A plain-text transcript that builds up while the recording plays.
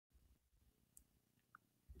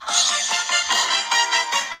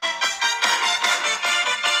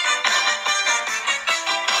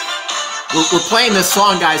We're playing this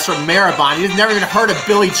song, guys, from Mehrban. He's never even heard of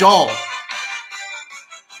Billy Joel.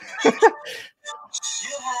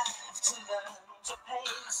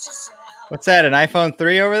 What's that, an iPhone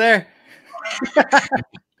 3 over there?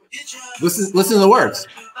 Listen to the words.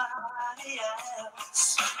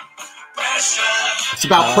 It's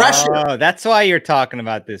about pressure. Oh, that's why you're talking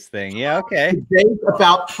about this thing. Yeah, okay. Today's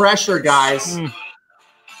about pressure, guys. You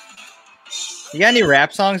got any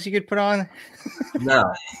rap songs you could put on? No.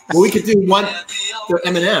 Well, we could do one for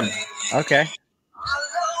Eminem. Okay.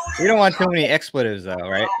 We don't want too many expletives, though,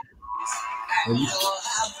 right?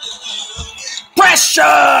 Pressure!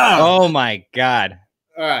 Oh, my God.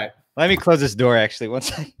 All right. Let me close this door, actually. One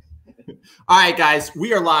second. All right, guys.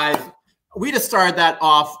 We are live. We just started that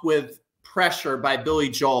off with Pressure by Billy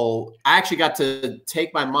Joel. I actually got to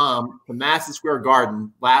take my mom to Madison Square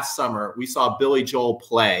Garden last summer. We saw Billy Joel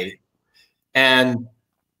play. And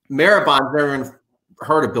Mehrban's never even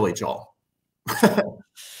heard of Billy Joel. What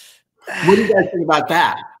do you guys think about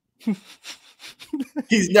that?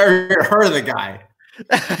 He's never heard of the guy.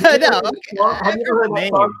 No, Have you heard that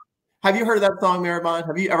song? Have you heard that song, Mehrban?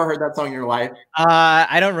 Have you ever heard that song in your life?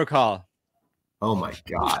 I don't recall. Oh my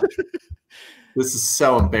God. This is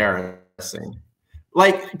so embarrassing.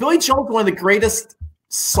 Like, Billy Joel's one of the greatest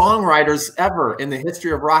songwriters ever in the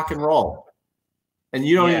history of rock and roll. And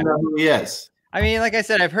you don't even know who he is. I mean, like I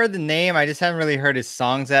said, I've heard the name. I just haven't really heard his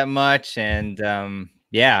songs that much. And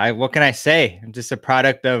yeah, what can I say? I'm just a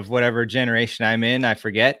product of whatever generation I'm in. I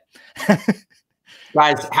forget.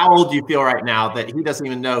 Guys, how old do you feel right now that he doesn't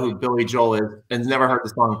even know who Billy Joel is and never heard the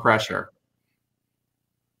song Pressure?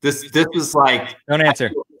 This is like, don't answer.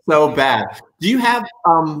 So bad. Do you have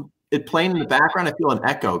it playing in the background? I feel an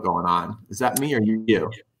echo going on. Is that me or you?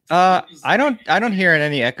 I don't hear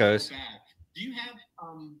any echoes. Do you have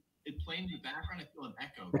it playing in the background? I feel an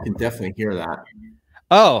echo. I can definitely hear that.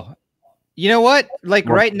 Oh, you know what? Like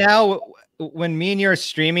right now, when me and you are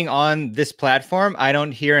streaming on this platform, I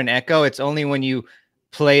don't hear an echo. It's only when you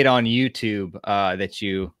play it on YouTube that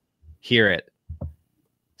you hear it.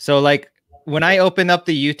 So like when I open up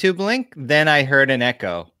the YouTube link, then I heard an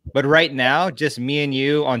echo. But right now, just me and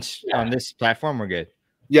you on this platform, we're good.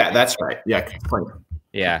 Yeah, that's right. Yeah, play.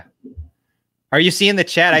 Yeah. Are you seeing the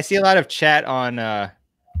chat? I see a lot of chat on the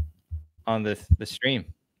stream.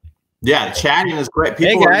 Yeah, chatting is great.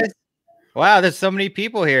 People hey guys. Wow, there's so many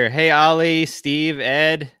people here. Hey, Ollie, Steve,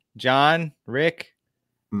 Ed, John, Rick.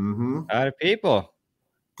 A lot of people.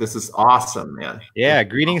 This is awesome, man. Yeah,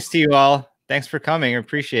 greetings to you all. Thanks for coming. I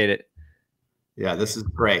appreciate it. Yeah, this is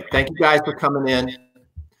great. Thank you guys for coming in.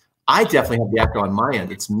 I definitely have the echo on my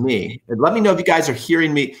end. It's me. And let me know if you guys are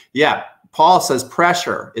hearing me. Yeah, Paul says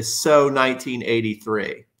Pressure is so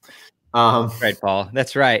 1983. Right, Paul.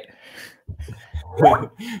 That's right.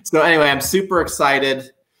 So anyway, I'm super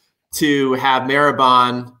excited to have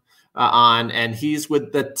Mehrban on, and he's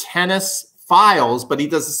with the Tennis Files, but he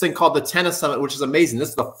does this thing called the Tennis Summit, which is amazing. This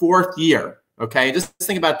is the 4th year. Okay, just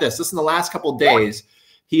think about this. Just in the last couple of days,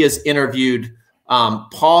 he has interviewed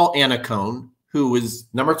Paul Annacone, who was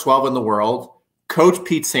number 12 in the world, Coach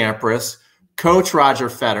Pete Sampras, Coach Roger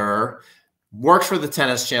Federer, works for the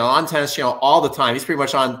Tennis Channel, on Tennis Channel all the time. He's pretty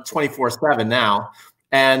much on 24/7 now.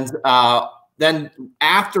 And then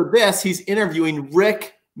after this, he's interviewing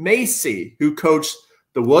Rick Macci, who coached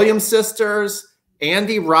the Williams sisters,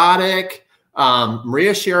 Andy Roddick,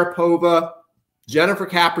 Maria Sharapova, Jennifer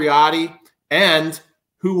Capriati, and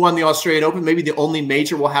who won the Australian Open, maybe the only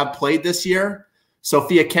major we'll have played this year,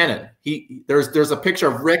 Sophia Kenin. There's a picture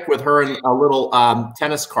of Rick with her in a little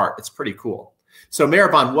tennis cart. It's pretty cool. So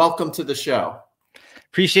Mehrban, welcome to the show.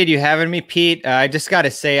 Appreciate you having me, Pete. I just got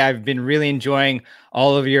to say, I've been really enjoying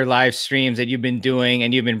all of your live streams that you've been doing,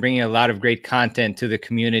 and you've been bringing a lot of great content to the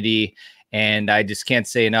community. And I just can't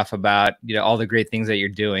say enough about all the great things that you're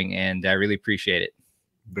doing, and I really appreciate it.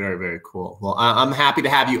 Very, very cool. Well, I'm happy to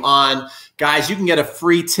have you on. Guys, you can get a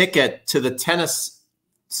free ticket to the Tennis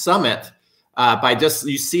Summit by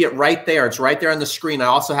you see it right there. It's right there on the screen. I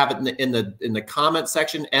also have it in the comment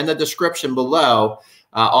section and the description below.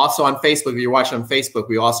 Also on Facebook, if you're watching on Facebook,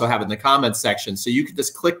 we also have it in the comments section. So you can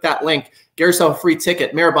just click that link, get yourself a free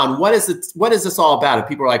ticket. Mehrban, what is this all about? If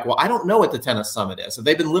people are like, well, I don't know what the Tennis Summit is. If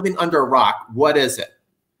they've been living under a rock, what is it?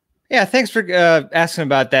 Yeah, thanks for asking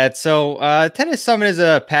about that. So Tennis Summit is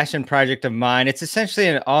a passion project of mine. It's essentially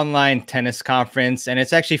an online tennis conference, and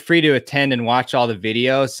it's actually free to attend and watch all the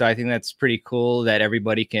videos. So I think that's pretty cool that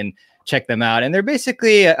everybody can check them out. And they're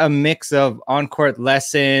basically a mix of on-court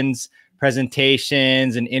lessons,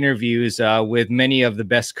 presentations, and interviews with many of the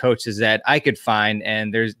best coaches that I could find.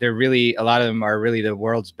 And they're really, a lot of them are really the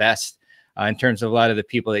world's best. in terms of a lot of the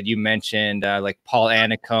people that you mentioned, like Paul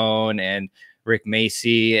Anacone and Rick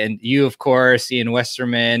Macy, and you, of course, Ian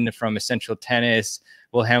Westerman from Essential Tennis,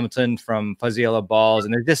 Will Hamilton from Fuzzy Yellow Balls,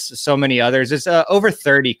 and there's just so many others. There's over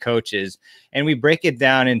 30 coaches, and we break it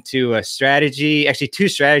down into a strategy, actually 2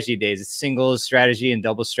 strategy days. It's singles strategy and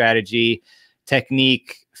double strategy,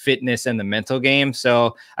 technique, fitness, and the mental game.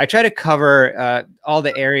 So I try to cover all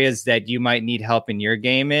the areas that you might need help in your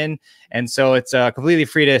game in. And so it's completely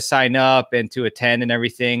free to sign up and to attend and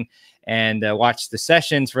everything, and watch the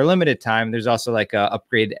sessions for a limited time. There's also like a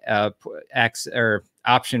upgrade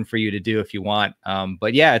option for you to do if you want.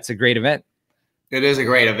 But yeah, it's a great event. It is a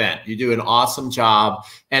great event. You do an awesome job.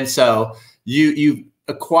 And so you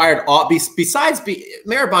acquired all, besides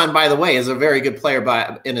Mehrban, by the way, is a very good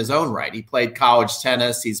player in his own right. He played college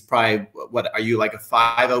tennis. He's probably, what are you, like a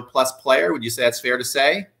 5.0 plus player? Would you say that's fair to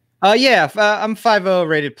say? Yeah, I'm 5.0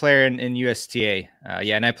 rated player in USTA.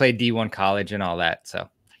 Yeah, and I played D1 college and all that. So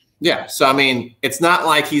yeah, so I mean, it's not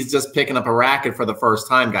like he's just picking up a racket for the first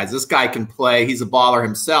time, guys. This guy can play. He's a baller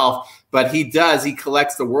himself, but he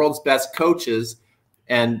collects the world's best coaches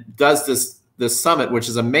and does this summit, which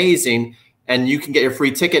is amazing. And you can get your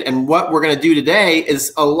free ticket. And what we're going to do today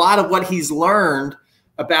is a lot of what he's learned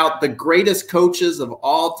about the greatest coaches of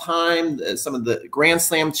all time, some of the Grand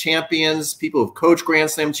Slam champions, people who've coached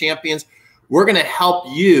Grand Slam champions. We're going to help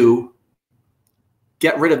you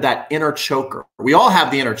get rid of that inner choker. We all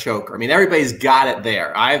have the inner choker. I mean, everybody's got it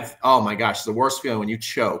there. Oh my gosh, it's the worst feeling when you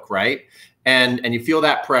choke, right? And you feel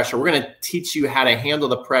that pressure. We're going to teach you how to handle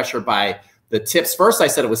the pressure by the tips. First, I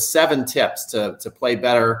said it was 7 tips to play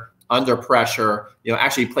better under pressure,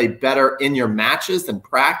 actually play better in your matches than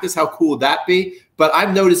practice. How cool would that be? But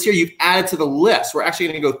I've noticed here you've added to the list. We're actually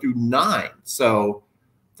going to go through 9. So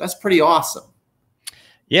that's pretty awesome.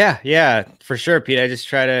 Yeah, for sure, Pete. I just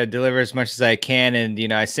try to deliver as much as I can.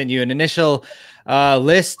 And, I send you an initial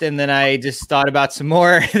list, and then I just thought about some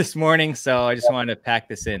more this morning. So I just wanted to pack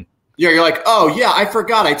this in. Yeah, you're like, oh, yeah, I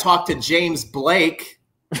forgot. I talked to James Blake.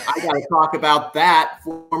 I got to talk about that,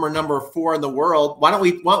 former number 4 in the world. Why don't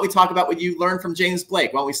we talk about what you learned from James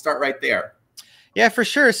Blake? Why don't we start right there? Yeah, for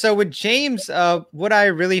sure. So with James, what I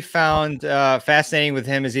really found fascinating with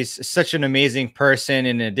him is he's such an amazing person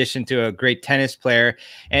in addition to a great tennis player.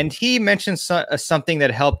 And he mentioned something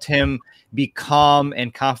that helped him be calm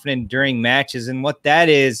and confident during matches. And what that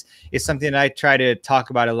is something that I try to talk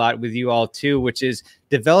about a lot with you all too, which is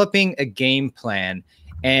developing a game plan.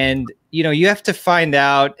 And, you have to find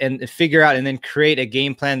out and figure out and then create a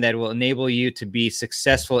game plan that will enable you to be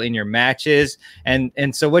successful in your matches.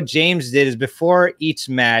 And so what James did is before each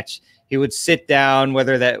match, he would sit down,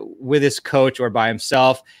 whether that with his coach or by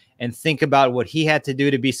himself, and think about what he had to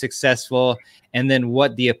do to be successful, and then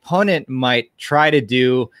what the opponent might try to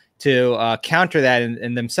do to counter that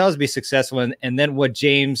and themselves be successful. And then what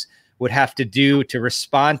James would have to do to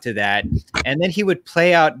respond to that. And then he would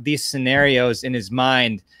play out these scenarios in his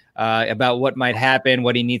mind about what might happen,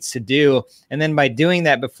 what he needs to do. And then by doing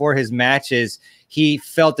that before his matches, he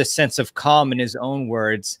felt a sense of calm, in his own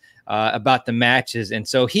words, about the matches. And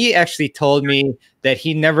so he actually told me that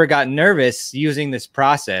he never got nervous using this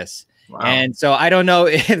process. Wow. And so I don't know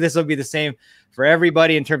if this will be the same for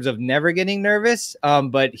everybody in terms of never getting nervous.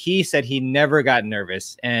 But he said he never got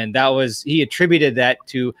nervous. And he attributed that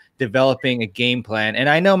to developing a game plan. And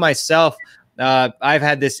I know myself, I've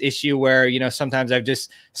had this issue where, sometimes I've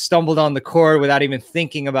just stumbled on the court without even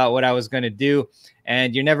thinking about what I was going to do.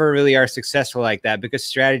 And you never really are successful like that, because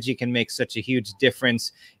strategy can make such a huge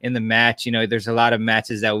difference in the match. There's a lot of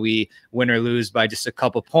matches that we win or lose by just a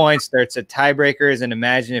couple points. There's tiebreakers. And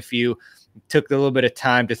imagine if you took a little bit of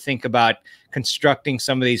time to think about constructing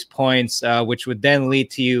some of these points, which would then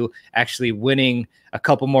lead to you actually winning a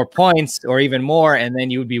couple more points or even more, and then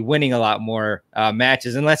you would be winning a lot more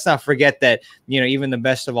matches. And let's not forget that, even the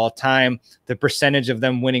best of all time, the percentage of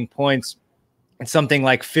them winning points, it's something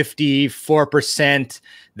like 54%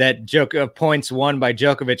 that points won by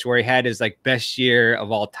Djokovic, where he had his best year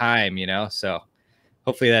of all time, so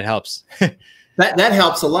hopefully that helps. That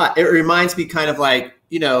helps a lot. It reminds me kind of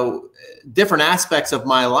different aspects of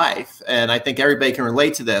my life. And I think everybody can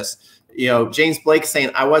relate to this. James Blake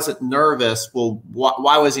saying, I wasn't nervous. Well,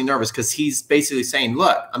 why was he nervous? Because he's basically saying,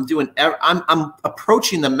 look, I'm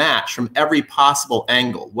approaching the match from every possible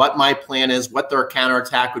angle. What my plan is, what their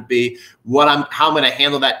counterattack would be, how I'm going to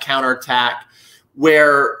handle that counterattack.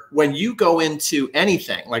 Where when you go into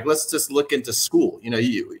anything, let's just look into school,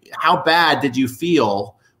 how bad did you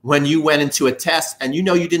feel when you went into a test and you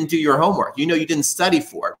didn't do your homework, you didn't study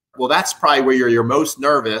for it? well, that's probably where you're most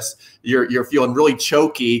nervous. You're feeling really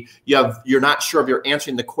choky. You're not sure if you're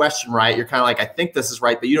answering the question right. You're kind of like, I think this is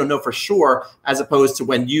right, but you don't know for sure, as opposed to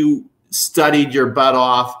when you studied your butt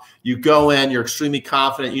off. You go in, you're extremely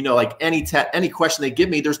confident. You know, like any question they give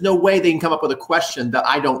me, there's no way they can come up with a question that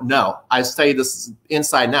I don't know. I study this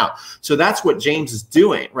inside and out. So that's what James is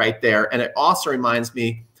doing right there. And it also reminds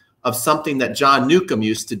me of something that John Newcomb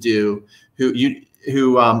used to do,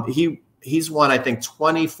 he's won, I think,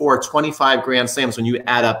 24, 25 Grand Slams when you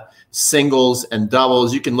add up singles and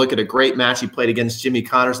doubles. You can look at a great match he played against Jimmy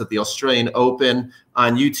Connors at the Australian Open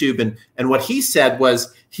on YouTube. And what he said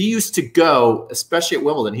was he used to go, especially at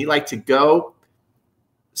Wimbledon, he liked to go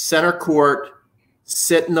center court,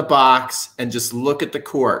 sit in the box, and just look at the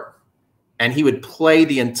court. And he would play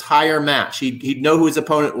the entire match. He'd know who his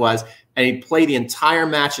opponent was, and he'd play the entire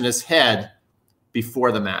match in his head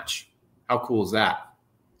before the match. How cool is that?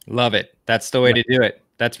 Love it. That's the way to do it.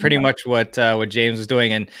 That's pretty much what James was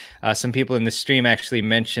doing. And some people in the stream actually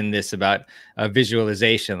mentioned this about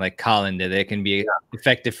visualization, like Colin did. It can be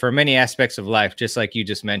effective for many aspects of life, just like you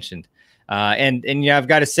just mentioned. And I've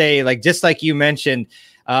got to say, like, just like you mentioned,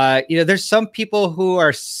 there's some people who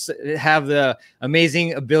have the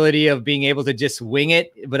amazing ability of being able to just wing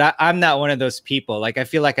it, but I'm not one of those people. Like, I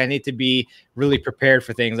feel like I need to be really prepared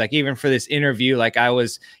for things. Like, even for this interview, like I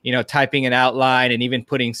was, typing an outline and even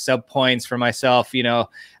putting sub points for myself, so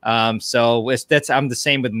I'm the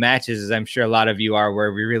same with matches, as I'm sure a lot of you are,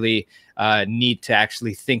 where we really need to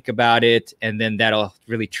actually think about it. And then that'll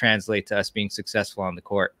really translate to us being successful on the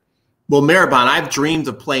court. Well, Mehrban, I've dreamed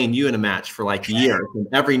of playing you in a match for like years. And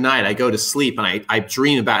every night I go to sleep and I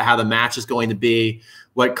dream about how the match is going to be,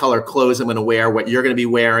 what color clothes I'm going to wear, what you're going to be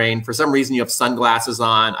wearing. For some reason, you have sunglasses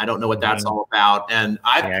on. I don't know what that's all about. And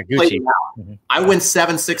I've played it out. I win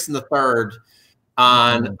 7-6 in the third.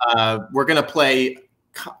 We're going to play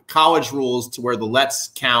college rules to where the lets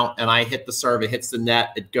count, and I hit the serve, it hits the net,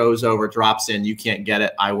 it goes over, drops in. You can't get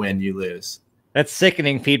it. I win, you lose. That's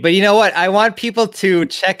sickening, Pete. But you know what? I want people to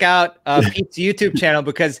check out Pete's YouTube channel,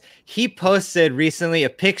 because he posted recently a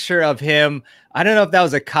picture of him. I don't know if that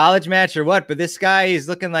was a college match or what, but this guy is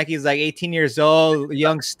looking like he's like 18 years old,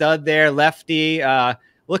 young stud there, lefty,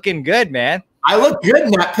 looking good, man. I look good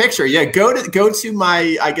in that picture. Yeah, go to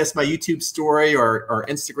my, I guess, my YouTube story or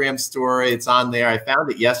Instagram story. It's on there. I found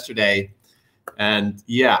it yesterday. And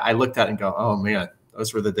yeah, I looked at it and go, oh man,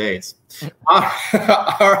 those were the days. All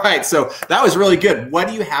right. So that was really good. What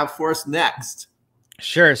do you have for us next?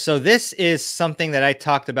 Sure. So this is something that I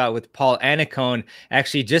talked about with Paul Annacone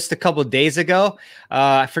actually just a couple of days ago.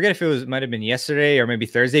 I forget if it might have been yesterday or maybe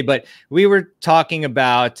Thursday, but we were talking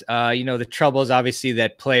about, the troubles obviously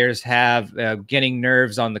that players have getting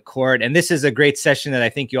nerves on the court. And this is a great session that I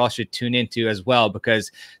think you all should tune into as well,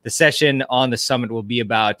 because the session on the summit will be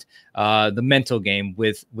about the mental game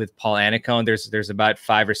with Paul Annacone. There's about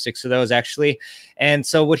 5 or 6 of those actually. And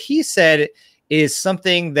so what he said is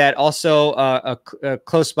something that also a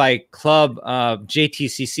close by club,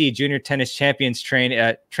 JTCC, Junior Tennis Champions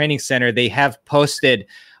Training Center, they have posted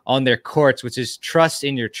on their courts, which is trust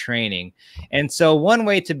in your training. And so one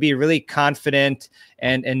way to be really confident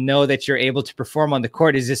and know that you're able to perform on the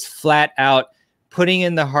court is just flat out putting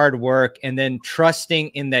in the hard work and then trusting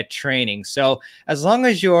in that training. So as long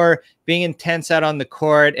as you're being intense out on the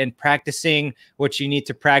court and practicing what you need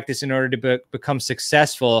to practice in order to become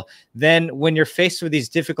successful, then when you're faced with these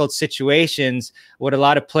difficult situations, what a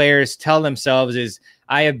lot of players tell themselves is,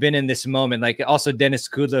 I have been in this moment. Like also Dennis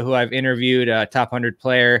Kudla, who I've interviewed, a top 100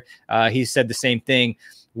 player, he said the same thing.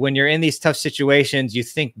 When you're in these tough situations, you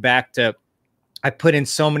think back to, I put in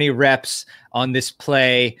so many reps on this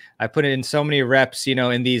play. I put in so many reps,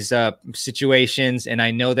 in these situations, and I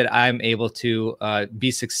know that I'm able to be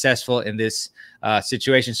successful in this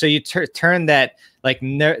situation. So you turn that like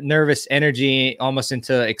nervous energy almost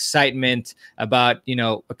into excitement about,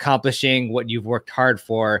 accomplishing what you've worked hard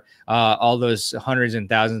for, all those hundreds and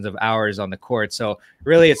thousands of hours on the court. So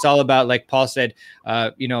really it's all about, like Paul said,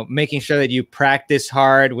 making sure that you practice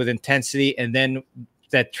hard with intensity, and then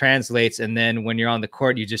that translates. And then when you're on the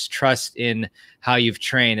court, you just trust in how you've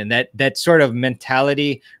trained. And that sort of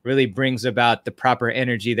mentality really brings about the proper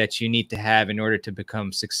energy that you need to have in order to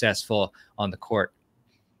become successful on the court.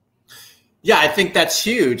 Yeah, I think that's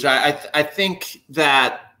huge. I think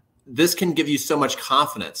that this can give you so much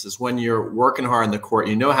confidence, is when you're working hard on the court,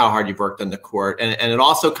 you know how hard you've worked on the court. And it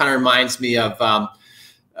also kind of reminds me of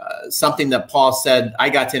something that Paul said. I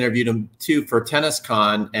got to interview him too for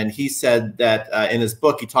TennisCon, and he said that in his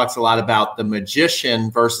book, he talks a lot about the magician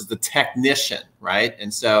versus the technician, right?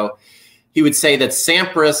 And so he would say that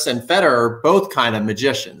Sampras and Federer are both kind of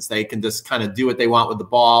magicians. They can just kind of do what they want with the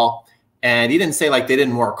ball. And he didn't say like they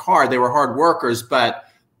didn't work hard. They were hard workers, but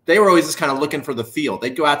they were always just kind of looking for the field.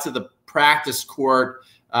 They'd go out to the practice court.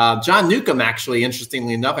 John Newcomb, actually,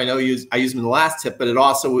 interestingly enough, I know I used him in the last tip, but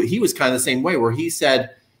he was kind of the same way, where he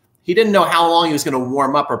said he didn't know how long he was going to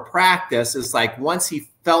warm up or practice. It's like once he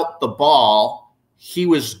felt the ball, he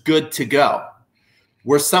was good to go.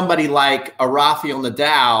 Where somebody like a Rafael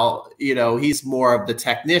Nadal, he's more of the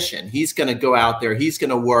technician. He's going to go out there. He's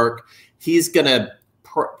going to work. He's going to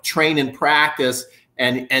train and practice,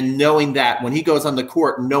 and knowing that when he goes on the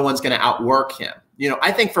court, no one's going to outwork him.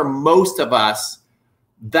 I think for most of us,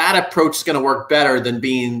 that approach is going to work better than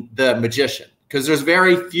being the magician, because there's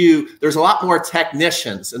a lot more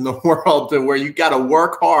technicians in the world to where you got to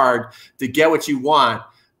work hard to get what you want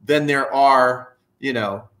than there are,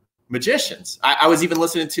 magicians. I was even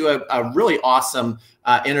listening to a really awesome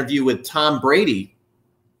interview with Tom Brady,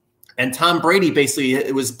 and Tom Brady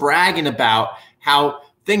basically was bragging about how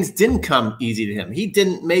things didn't come easy to him. He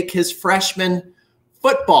didn't make his freshman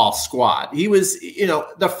football squad. He was,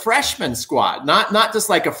 the freshman squad, not just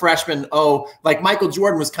like a freshman. Oh, like Michael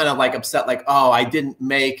Jordan was kind of like upset, like, oh, I didn't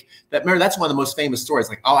make that. Remember, that's one of the most famous stories.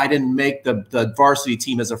 Like, oh, I didn't make the varsity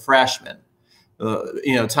team as a freshman.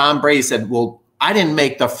 Tom Brady said, well, I didn't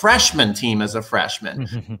make the freshman team as a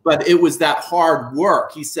freshman, but it was that hard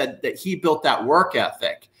work. He said that he built that work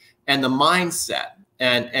ethic and the mindset.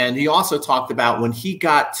 And he also talked about when he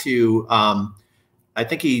got to, I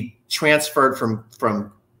think he transferred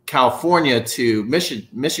from California to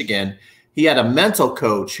Michigan, he had a mental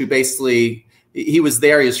coach who basically, he was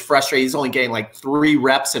there, he was frustrated. He's only getting like 3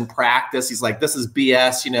 reps in practice. He's like, this is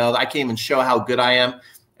BS, I can't even show how good I am.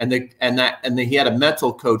 And then he had a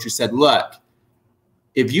mental coach who said, look,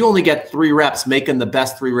 if you only get 3 reps, make them the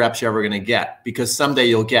best 3 reps you're ever going to get, because someday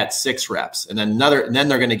you'll get 6 reps, and then then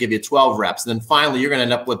they're going to give you 12 reps. And then finally you're going to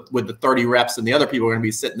end up with the 30 reps, and the other people are going to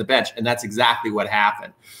be sitting the bench. And that's exactly what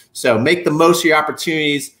happened. So make the most of your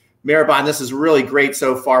opportunities. Mehrban, this is really great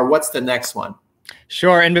so far. What's the next one?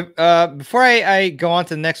 Sure. And before I go on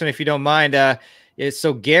to the next one, if you don't mind,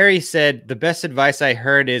 so Gary said the best advice I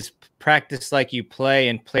heard is practice like you play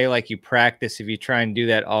and play like you practice. If you try and do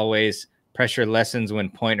that always, pressure lessons when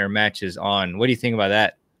point or match is on. What do you think about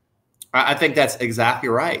that? I think that's exactly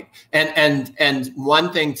right. And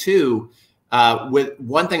one thing too, with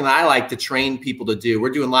one thing that I like to train people to do,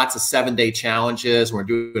 we're doing lots of 7-day challenges. We're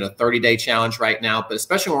doing a 30-day challenge right now, but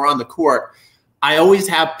especially when we're on the court, I always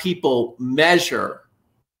have people measure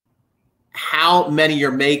how many you're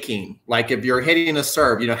making. Like if you're hitting a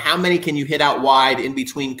serve, how many can you hit out wide in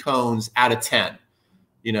between cones out of 10?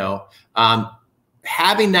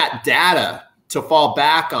 Having that data to fall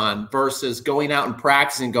back on versus going out and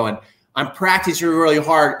practicing, going, I'm practicing really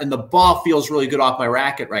hard and the ball feels really good off my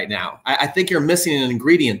racket right now. I think you're missing an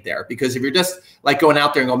ingredient there, because if you're just like going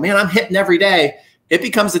out there and go, man, I'm hitting every day, it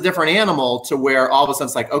becomes a different animal to where all of a sudden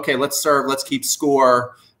it's like, okay, let's serve, let's keep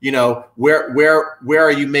score. Where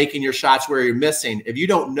are you making your shots, where you're missing? If you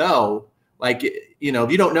don't know, like,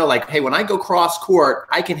 hey, when I go cross court,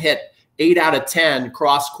 I can hit 8 out of 10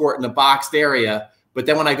 cross court in the boxed area. But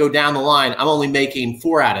then when I go down the line, I'm only making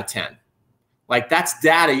 4 out of 10. Like, that's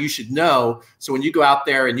data you should know. So when you go out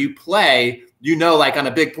there and you play, like on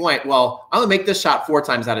a big point, well, I'm gonna make this shot 4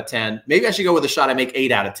 times out of 10. Maybe I should go with a shot I make 8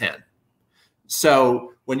 out of 10.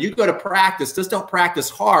 So when you go to practice, just don't practice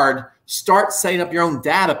hard. Start setting up your own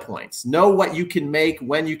data points. Know what you can make,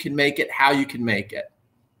 when you can make it, how you can make it.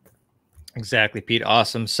 Exactly, Pete.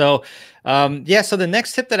 Awesome. So, so the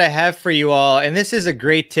next tip that I have for you all, and this is a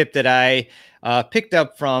great tip that I picked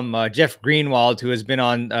up from Jeff Greenwald, who has been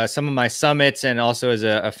on some of my summits and also is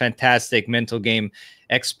a fantastic mental game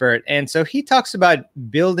expert. And so he talks about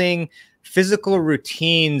building physical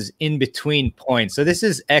routines in between points. So this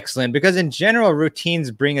is excellent because in general,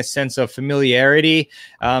 routines bring a sense of familiarity.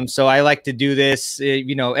 So I like to do this,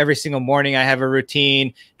 every single morning I have a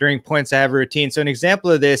routine. During points I have a routine. So an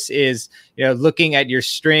example of this is, looking at your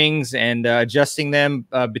strings and adjusting them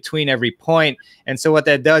between every point. And so what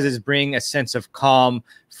that does is bring a sense of calm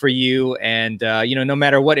for you. And, no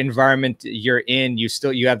matter what environment you're in, you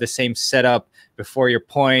have the same setup before your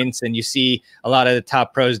points. And you see a lot of the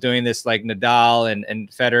top pros doing this, like Nadal and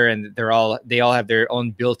Federer, and they all have their own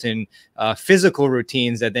built-in physical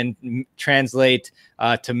routines that then translate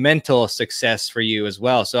to mental success for you as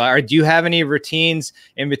well. So do you have any routines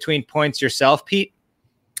in between points yourself, Pete?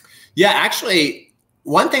 Yeah, actually,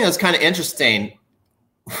 one thing that's kind of interesting,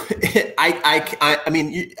 I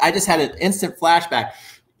just had an instant flashback.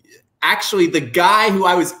 Actually, the guy who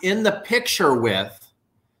I was in the picture with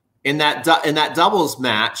in that doubles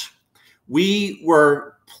match we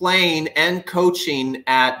were playing and coaching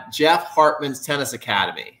at Jeff Hartman's tennis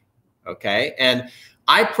academy. Okay. And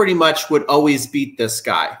I pretty much would always beat this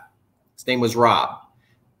guy. His name was Rob.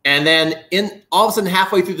 And then all of a sudden,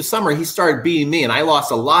 halfway through the summer, he started beating me, and I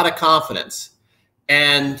lost a lot of confidence.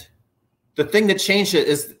 And the thing that changed it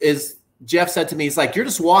is Jeff said to me, he's like, you're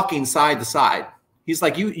just walking side to side. He's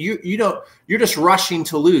like, you're just rushing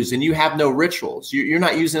to lose, and you have no rituals. You're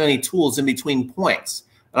not using any tools in between points.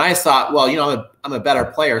 And I thought, well, I'm a better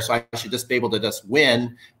player, so I should just be able to just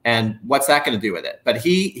win. And what's that going to do with it? But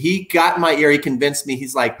he got in my ear. He convinced me.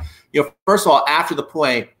 He's like, first of all, after the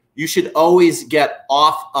point, you should always get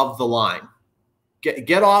off of the line.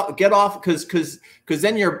 Get off, because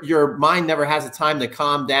then your mind never has the time to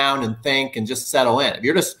calm down and think and just settle in. If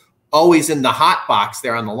you're just always in the hot box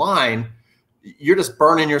there on the line, you're just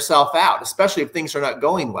burning yourself out, especially if things are not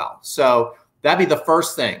going well. So that'd be the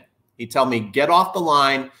first thing. He'd tell me, get off the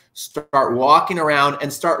line, start walking around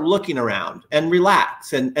and start looking around and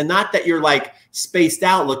relax. And not that you're like spaced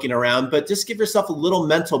out looking around, but just give yourself a little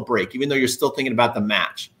mental break, even though you're still thinking about the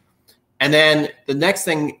match. And then the next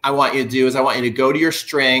thing I want you to do is I want you to go to your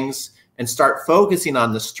strings and start focusing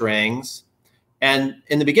on the strings. And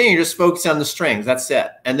in the beginning, you're just focusing on the strings. That's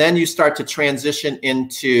it. And then you start to transition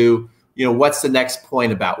into, what's the next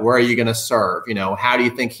point about? Where are you going to serve? How do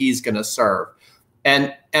you think he's going to serve?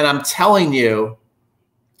 And I'm telling you,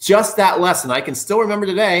 just that lesson, I can still remember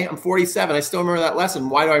today. I'm 47. I still remember that lesson.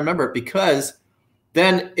 Why do I remember it? Because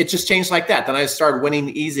then it just changed like that. Then I started winning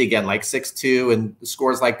easy again, like 6-2 and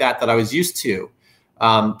scores like that I was used to.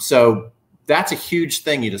 So that's a huge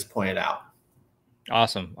thing you just pointed out.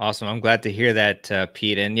 Awesome. I'm glad to hear that,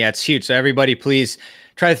 Pete. And yeah, it's huge. So everybody, please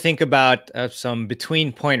try to think about some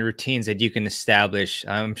between point routines that you can establish.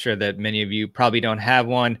 I'm sure that many of you probably don't have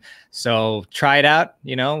one. So try it out,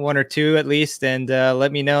 one or two at least, and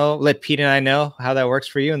let me know, let Pete and I know how that works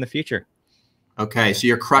for you in the future. Okay. So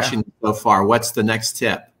you're crushing so far. What's the next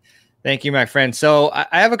tip? Thank you, my friend. So I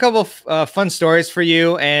have a couple of fun stories for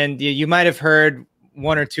you, and you might have heard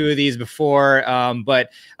one or two of these before.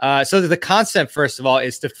 So the concept, first of all,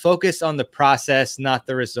 is to focus on the process, not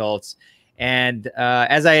the results. And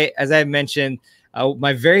as I mentioned,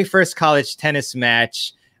 my very first college tennis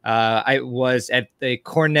match, I was at the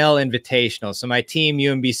Cornell Invitational. So my team,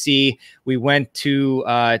 UMBC, we went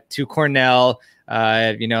to Cornell.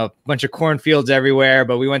 A bunch of cornfields everywhere,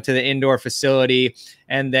 but we went to the indoor facility.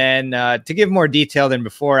 And then to give more detail than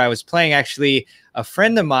before, I was playing actually a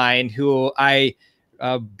friend of mine who I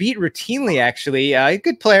beat routinely, actually. A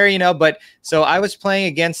good player, but so I was playing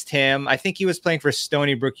against him. I think he was playing for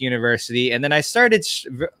Stony Brook University. And then I started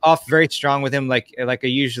off very strong with him, like I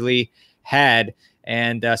usually had.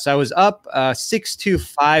 And so I was up 6-2,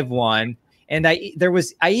 5-1. And I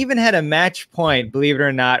even had a match point, believe it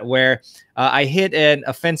or not, where I hit an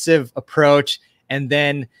offensive approach, and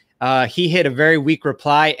then he hit a very weak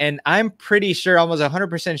reply. And I'm pretty sure, almost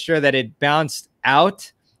 100% sure, that it bounced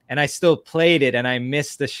out, and I still played it, and I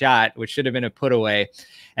missed the shot, which should have been a put away.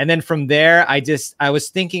 And then from there, I was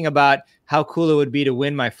thinking about how cool it would be to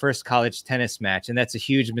win my first college tennis match, and that's a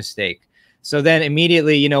huge mistake. So then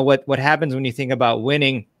immediately, what happens when you think about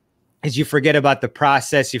winning is you forget about the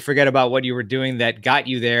process, you forget about what you were doing that got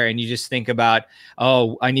you there, and you just think about,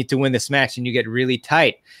 oh, I need to win this match, and you get really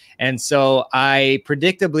tight. And so I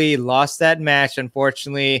predictably lost that match,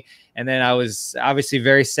 unfortunately, and then I was obviously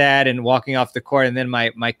very sad and walking off the court. And then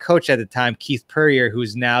my coach at the time, Keith Purrier,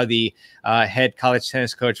 who's now the head college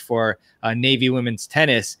tennis coach for Navy women's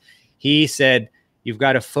tennis, he said, you've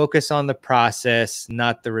got to focus on the process,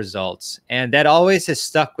 not the results. And that always has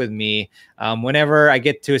stuck with me. Whenever I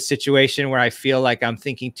get to a situation where I feel like I'm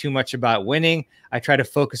thinking too much about winning, I try to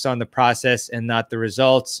focus on the process and not the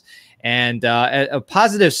results. And a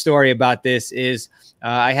positive story about this is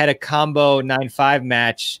I had a combo 9-5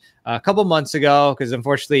 match a couple months ago, because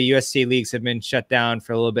unfortunately USC leagues have been shut down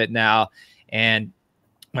for a little bit now. And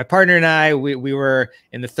my partner and I, we were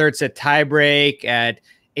in the third set tiebreak at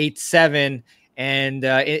 8-7. And,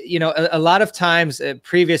 a lot of times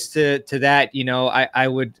previous to that, I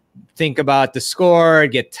would think about the score,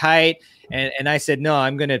 get tight. And I said, no,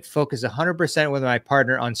 I'm going to focus 100% with my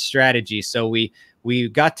partner on strategy. So we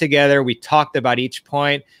got together, we talked about each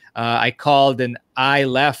point. I called an I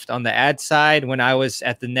left on the ad side when I was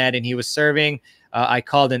at the net and he was serving. I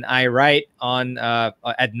called an I right on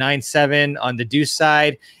at 9-7 on the deuce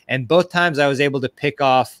side. And both times I was able to pick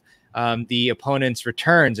off the opponent's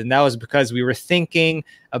returns. And that was because we were thinking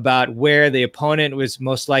about where the opponent was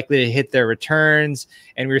most likely to hit their returns.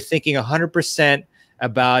 And we were thinking 100%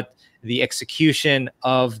 about the execution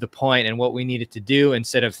of the point and what we needed to do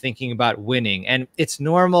instead of thinking about winning. And it's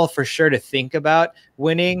normal for sure to think about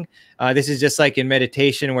winning. This is just like in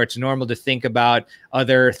meditation where it's normal to think about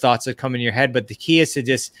other thoughts that come in your head. But the key is to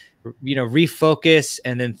just, refocus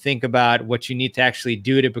and then think about what you need to actually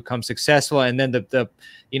do to become successful. And then the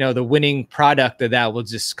winning product of that will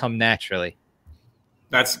just come naturally.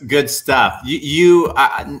 That's good stuff.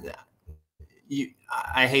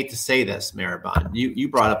 I hate to say this, Mehrban. You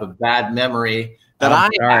brought up a bad memory that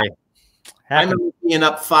I remember being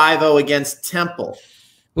up 5-0 against Temple.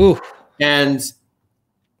 Ooh. And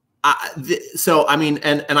so, I mean,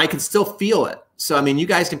 and I can still feel it. So, I mean, you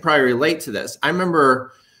guys can probably relate to this. I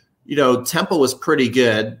remember, Temple was pretty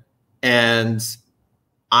good, and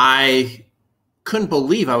I couldn't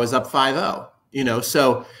believe I was up 5-0,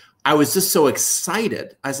 so I was just so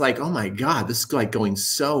excited. I was like, oh my God, this is like going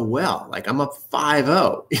so well. Like I'm up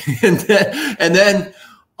 5-0. and then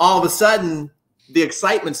all of a sudden the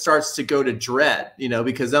excitement starts to go to dread,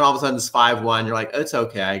 because then all of a sudden it's 5-1. You're like, it's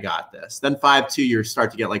okay, I got this. Then 5-2, you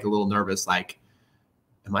start to get like a little nervous, like,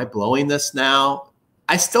 am I blowing this now?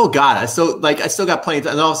 I still got it. I still got plenty of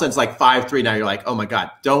time. And all of a sudden it's like 5-3. Now you're like, oh my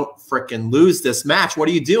God, don't freaking lose this match. What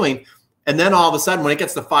are you doing? And then all of a sudden when it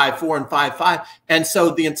gets to 5-4 and 5-5, and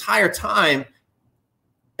so the entire time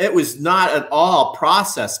it was not at all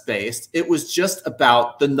process based. It was just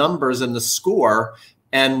about the numbers and the score.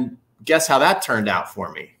 And guess how that turned out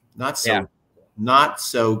for me? Not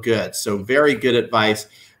so good. So very good advice.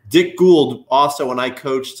 Dick Gould also, when I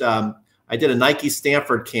coached, I did a Nike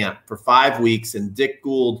Stanford camp for 5 weeks, and Dick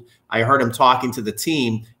Gould, I heard him talking to the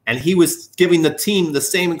team, and he was giving the team the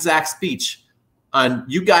same exact speech on,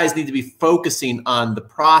 you guys need to be focusing on the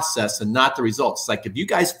process and not the results. Like if you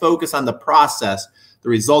guys focus on the process, the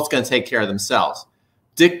results going to take care of themselves.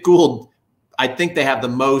 Dick Gould, I think they have the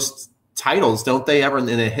most titles, don't they, ever in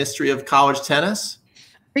the history of college tennis?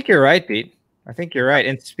 I think you're right, Pete. I think you're right.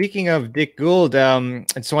 And speaking of Dick Gould, I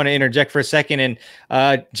just want to interject for a second. And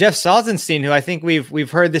Jeff Salzenstein, who I think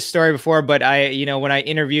we've heard this story before, but when I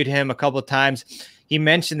interviewed him a couple of times, he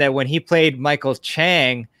mentioned that when he played Michael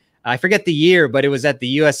Chang, I forget the year, but it was at the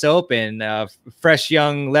U.S. Open, fresh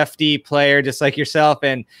young lefty player, just like yourself.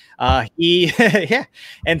 And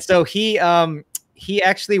and so he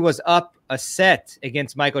actually was up a set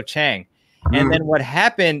against Michael Chang. And then what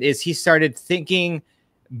happened is he started thinking,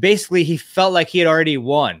 basically he felt like he had already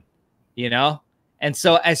won, And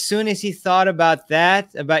so as soon as he thought about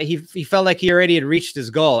that, he felt like he already had reached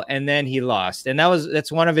his goal, and then he lost. And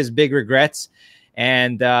that's one of his big regrets.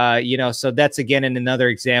 And, so that's again another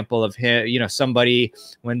example of him, somebody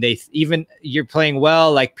when you're playing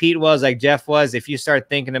well, like Pete was, like Jeff was, if you start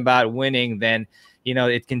thinking about winning, then,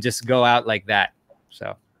 it can just go out like that.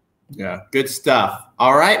 So. Yeah. Good stuff.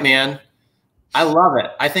 All right, man. I love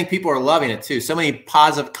it. I think people are loving it too. So many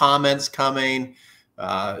positive comments coming.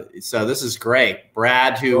 So this is great.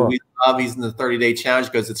 Brad, who we love, he's in the 30-day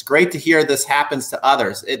challenge, goes, it's great to hear this happens to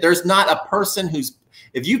others. There's not a person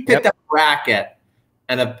if you picked up a racket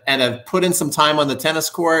and have put in some time on the tennis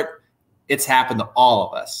court, it's happened to all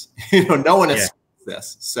of us. No one has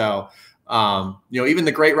this. So, even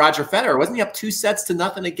the great Roger Federer, wasn't he up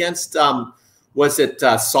 2-0 against, was it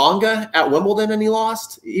Tsonga at Wimbledon and he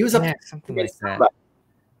lost? He was up something like that.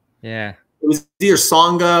 Yeah. It was either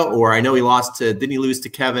Tsonga, or I know he lost didn't he lose to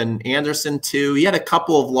Kevin Anderson too? He had a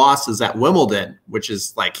couple of losses at Wimbledon, which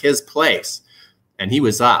is like his place, and he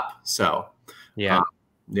was up. So, yeah.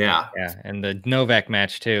 And the Novak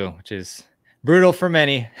match too, which is brutal for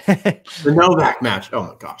many. The Novak match. Oh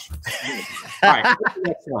my gosh. All right.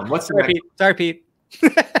 What's the next one? Sorry, Pete.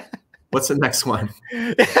 What's the next one?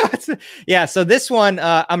 So this one,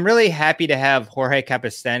 I'm really happy to have Jorge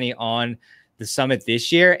Capestany on the summit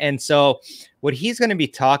this year. And so what he's going to be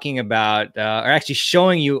talking about, or actually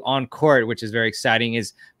showing you on court, which is very exciting,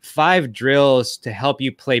 is 5 drills to help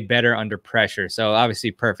you play better under pressure. So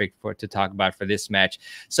obviously perfect to talk about for this match.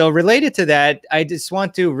 So related to that, I just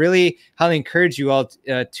want to really highly encourage you all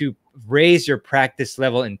to raise your practice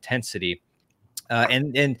level intensity.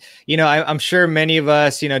 I'm sure many of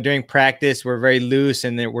us, during practice, we're very loose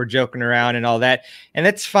and we're joking around and all that. And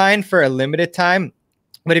that's fine for a limited time.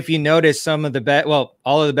 But if you notice some of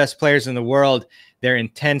all of the best players in the world, they're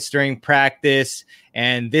intense during practice.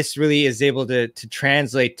 And this really is able to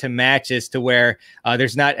translate to matches to where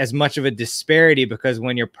there's not as much of a disparity, because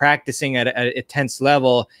when you're practicing at a intense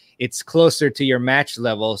level, it's closer to your match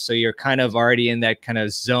level. So you're kind of already in that kind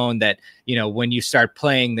of zone that, you know, when you start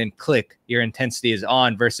playing, then click, your intensity is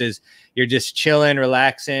on, versus you're just chilling,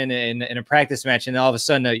 relaxing in a practice match. And all of a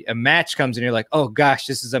sudden a match comes and you're like, oh gosh,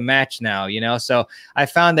 this is a match now, you know? So I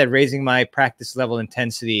found that raising my practice level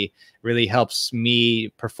intensity really helps me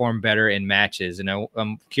perform better in matches. And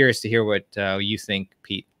I'm curious to hear what you think,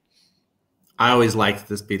 Pete. I always like to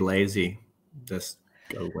just be lazy. Just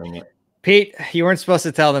go wing it. Pete, you weren't supposed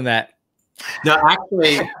to tell them that. No,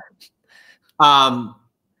 actually,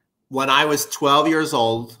 when I was 12 years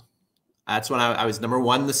old, that's when I was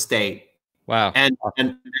 #1 in the state. Wow. And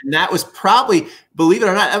that was probably, believe it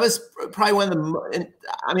or not, that was probably one of the,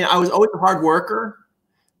 I mean, I was always a hard worker.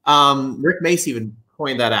 Rick Macy even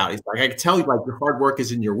pointed that out. He's like, I can tell you, like, your hard work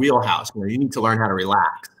is in your wheelhouse. You know, you need to learn how to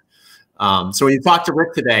relax. So when you talk to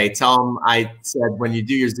Rick today, tell him I said, when you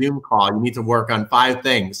do your Zoom call, you need to work on 5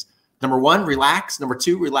 things. #1, relax.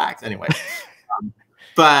 #2, relax. Anyway,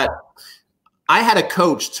 but I had a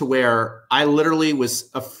coach to where I literally was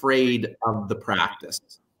afraid of the practice.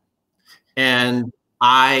 And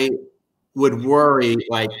I would worry,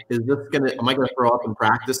 like, am I going to throw up in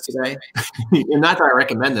practice today? And not that I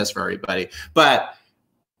recommend this for everybody, but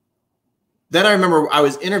then I remember I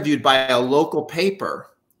was interviewed by a local paper,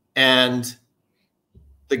 and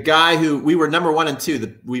the guy who we were #1 and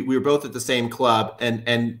 2, we were both at the same club,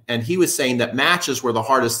 and he was saying that matches were the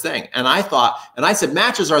hardest thing. And I said,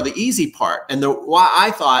 matches are the easy part. And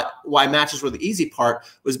why matches were the easy part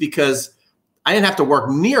was because I didn't have to work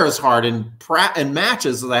near as hard in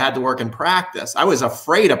matches as I had to work in practice. I was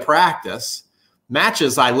afraid of practice.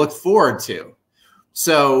 Matches I looked forward to.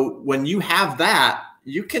 So when you have that,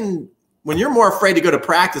 when you're more afraid to go to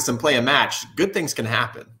practice and play a match, good things can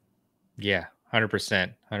happen. Yeah,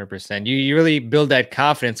 100%, 100%. You really build that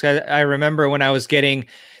confidence. I remember when I was getting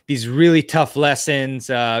these really tough lessons,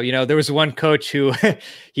 you know, there was one coach who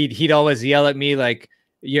he'd always yell at me like,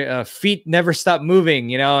 your feet never stop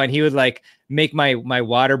moving, you know, and he would like make my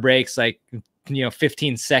water breaks like, you know,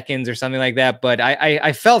 15 seconds or something like that. But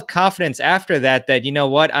I felt confidence after that, you know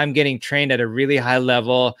what, I'm getting trained at a really high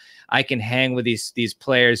level. I can hang with these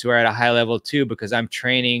players who are at a high level too, because I'm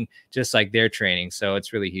training just like they're training. So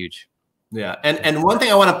it's really huge. Yeah. And one thing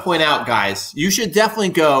I want to point out, guys, you should definitely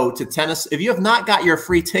go to tennis. If you have not got your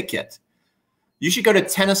free ticket, you should go to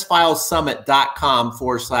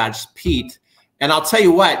tennisfilesummit.com/Pete. And I'll tell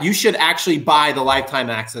you what, you should actually buy the lifetime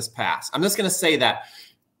access pass. I'm just going to say that,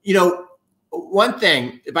 you know, one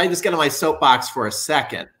thing, if I just get on my soapbox for a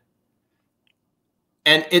second,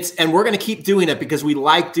 and we're going to keep doing it because we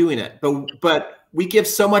like doing it, but we give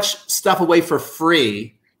so much stuff away for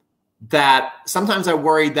free that sometimes I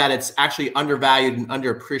worry that it's actually undervalued and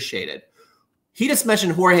underappreciated. He just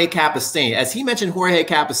mentioned Jorge Capestany. As he mentioned Jorge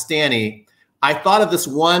Capestany, I thought of this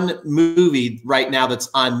one movie right now that's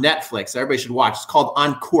on Netflix. Everybody should watch. It's called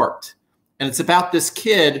Uncorked. And it's about this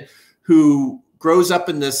kid who grows up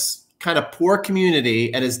in this kind of poor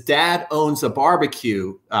community, and his dad owns a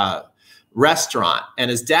barbecue restaurant, and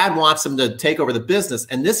his dad wants him to take over the business.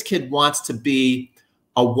 And this kid wants to be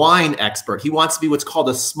a wine expert. He wants to be what's called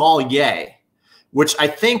a sommelier, which I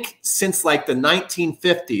think since like the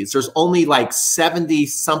 1950s, there's only like 70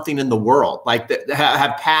 something in the world like that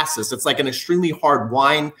have passed this. It's like an extremely hard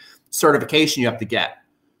wine certification you have to get.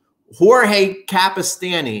 Jorge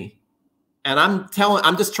Capestany, and I'm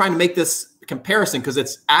just trying to make this comparison because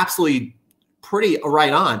it's absolutely pretty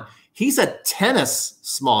right on. He's a tennis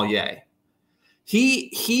sommelier.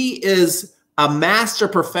 He is a master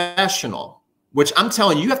professional, which I'm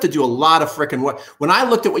telling you, you have to do a lot of freaking work. When I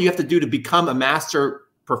looked at what you have to do to become a master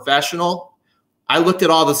professional, I looked at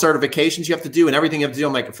all the certifications you have to do and everything you have to do.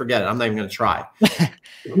 I'm like, forget it. I'm not even going to try.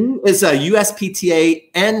 He is a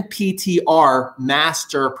USPTA NPTR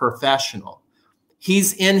master professional.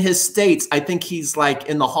 He's in his states. I think he's like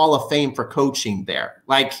in the Hall of Fame for coaching there.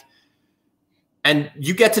 Like, and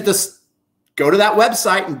you get to just go to that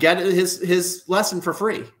website and get his lesson for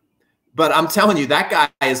free. But I'm telling you, that guy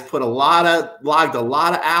has put logged a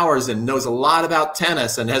lot of hours and knows a lot about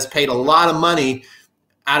tennis and has paid a lot of money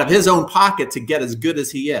out of his own pocket to get as good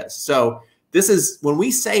as he is. So this is, when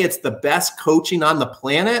we say it's the best coaching on the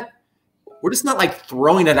planet, we're just not like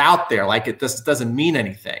throwing it out there like it just doesn't mean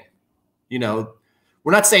anything. You know,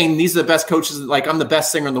 we're not saying these are the best coaches, like I'm the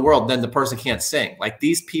best singer in the world, then the person can't sing. Like,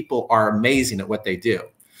 these people are amazing at what they do.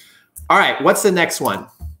 All right, what's the next one?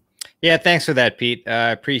 Yeah, thanks for that, Pete. I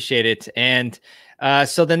appreciate it. And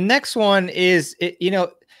so the next one is, you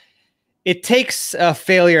know, it takes a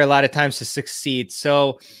failure a lot of times to succeed.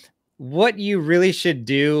 So what you really should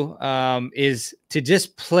do is to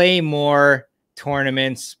just play more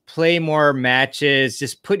tournaments, play more matches,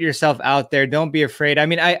 just put yourself out there. Don't be afraid. I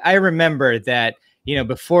mean, I remember that, you know,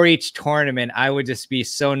 before each tournament, I would just be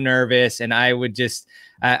so nervous, and I would just,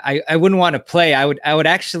 I wouldn't want to play. I would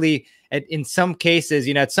actually, in some cases,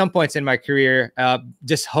 you know, at some points in my career,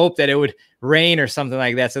 just hope that it would rain or something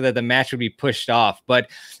like that so that the match would be pushed off. But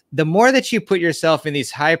the more that you put yourself in these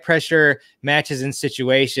high pressure matches and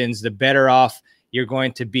situations, the better off you're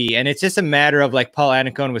going to be. And it's just a matter of, like Paul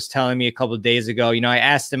Anacone was telling me a couple of days ago, you know, I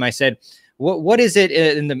asked him, I said, what is it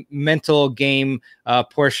in the mental game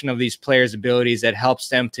portion of these players' abilities that helps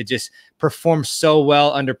them to just perform so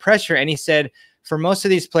well under pressure? And he said, for most of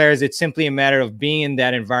these players, it's simply a matter of being in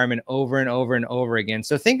that environment over and over and over again.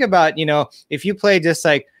 So think about, you know, if you play just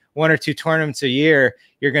like 1 or 2 tournaments a year,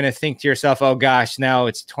 you're going to think to yourself, oh gosh, now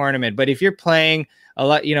it's a tournament. But if you're playing a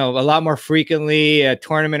lot, you know, a lot more frequently, a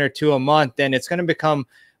tournament or 2 a month, then it's going to become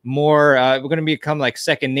more, we're going to become like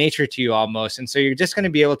second nature to you almost. And so you're just going to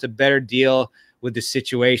be able to better deal with the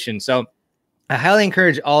situation. So I highly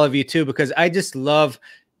encourage all of you too, because I just love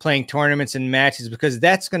playing tournaments and matches, because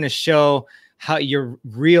that's going to show how your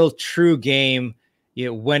real true game, you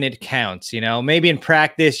know, when it counts. You know, maybe in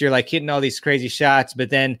practice you're like hitting all these crazy shots, but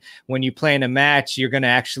then when you play in a match, you're going to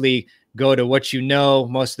actually go to what you know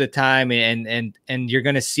most of the time, and you're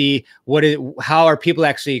going to see how are people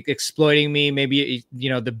actually exploiting me. Maybe, you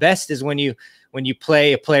know, the best is when you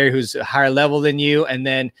play a player who's a higher level than you, and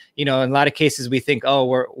then, you know, in a lot of cases we think, oh,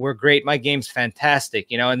 we're great, my game's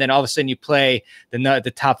fantastic, you know, and then all of a sudden you play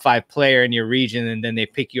the top 5 player in your region, and then they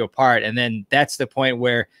pick you apart, and then that's the point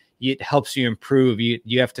where it helps you improve.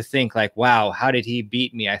 You have to think like, wow, how did he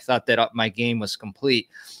beat me? I thought that my game was complete.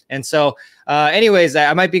 And so anyways,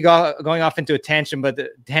 I might be going off into a tangent,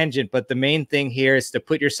 but the main thing here is to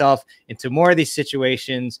put yourself into more of these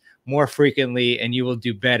situations more frequently, and you will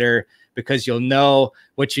do better, because you'll know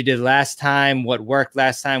what you did last time, what worked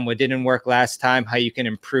last time, what didn't work last time, how you can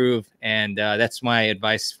improve. And that's my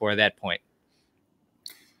advice for that point.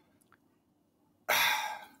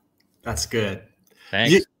 That's good.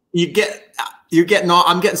 Thanks. I'm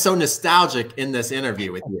getting so nostalgic in this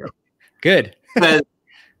interview with you. Good. But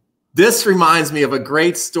this reminds me of a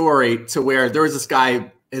great story to where there was this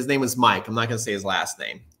guy, his name was Mike. I'm not going to say his last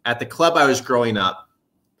name. At the club I was growing up.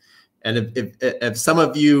 And if some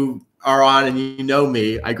of you are on and you know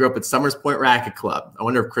me, I grew up at Summers Point Racket Club. I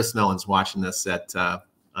wonder if Chris Nolan's watching this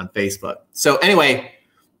on Facebook. So anyway,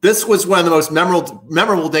 this was one of the most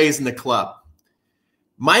memorable days in the club.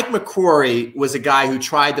 Mike McCrory was a guy who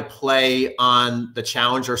tried to play on the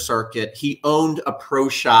Challenger circuit. He owned a pro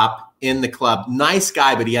shop in the club. Nice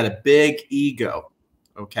guy, but he had a big ego,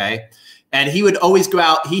 okay? And he would always go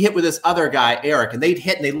out. He hit with this other guy, Eric, and they'd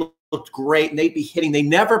hit, and they looked great, and they'd be hitting. They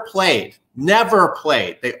never played.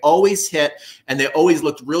 They always hit, and they always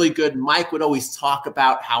looked really good. Mike would always talk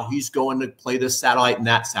about how he's going to play this satellite and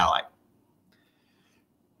that satellite.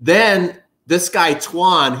 Then this guy,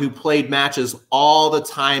 Twan, who played matches all the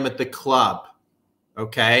time at the club,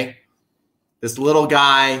 okay? This little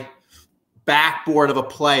guy, backboard of a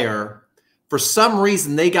player, for some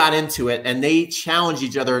reason they got into it and they challenged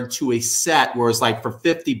each other into a set where it was like for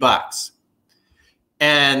 $50.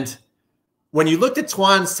 And when you looked at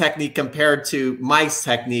Twan's technique compared to Mike's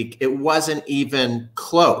technique, it wasn't even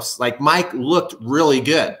close. Like Mike looked really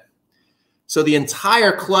good. So the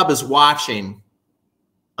entire club is watching.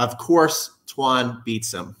 Of course, Twan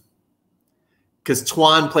beats him because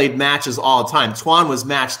Twan played matches all the time. Twan was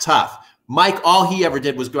match tough. Mike, all he ever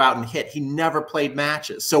did was go out and hit. He never played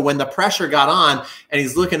matches. So when the pressure got on and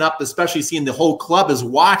he's looking up, especially seeing the whole club is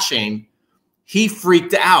watching, he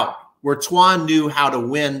freaked out where Twan knew how to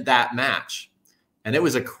win that match. And it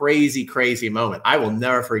was a crazy, crazy moment. I will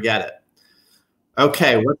never forget it.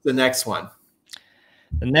 Okay, what's the next one?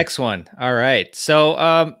 The next one. All right.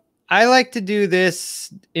 So I like to do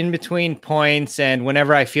this in between points and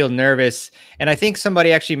whenever I feel nervous. And I think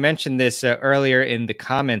somebody actually mentioned this earlier in the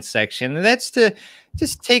comments section. And that's to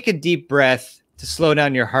just take a deep breath to slow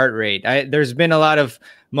down your heart rate. There's been a lot of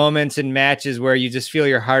moments in matches where you just feel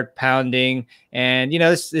your heart pounding. And, you know,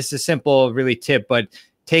 this is a simple, really tip, but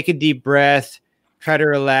take a deep breath, try to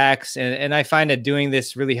relax. And I find that doing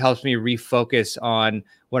this really helps me refocus on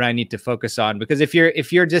what I need to focus on. Because if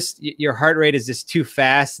you're just, your heart rate is just too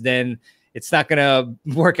fast, then it's not going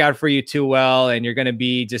to work out for you too well. And you're going to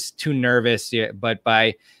be just too nervous. Yeah, but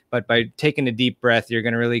by taking a deep breath, you're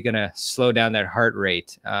really going to slow down that heart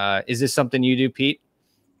rate. Is this something you do, Pete?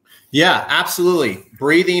 Yeah, absolutely.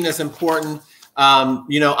 Breathing is important.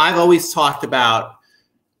 You know, I've always talked about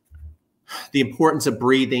the importance of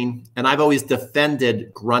breathing, and I've always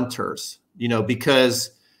defended grunters, you know,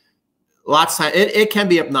 because Lots of time, it can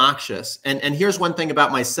be obnoxious. And here's one thing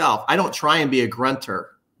about myself. I don't try and be a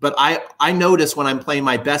grunter, but I notice when I'm playing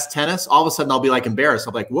my best tennis, all of a sudden I'll be like embarrassed.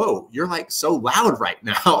 I'm like, whoa, you're like so loud right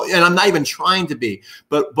now. And I'm not even trying to be.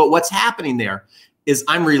 But what's happening there is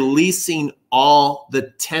I'm releasing all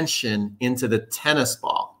the tension into the tennis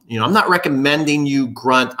ball. You know, I'm not recommending you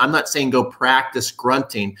grunt. I'm not saying go practice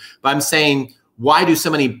grunting, but I'm saying, why do so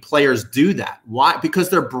many players do that? Why? Because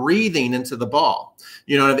they're breathing into the ball.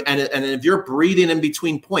 You know, and if you're breathing in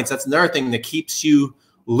between points, that's another thing that keeps you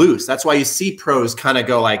loose. That's why you see pros kind of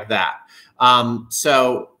go like that.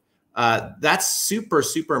 That's super,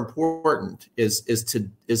 super important is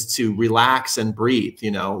to relax and breathe.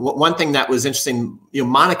 You know, one thing that was interesting, you know,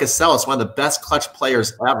 Monica Seles, one of the best clutch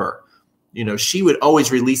players ever, you know, she would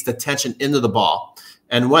always release the tension into the ball.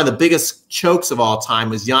 And one of the biggest chokes of all time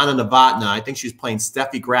was Jana Novotná. I think she was playing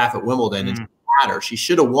Steffi Graf at Wimbledon and she had her. She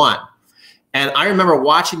should have won. And I remember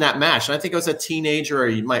watching that match, and I think I was a teenager or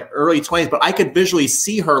in my early 20s, but I could visually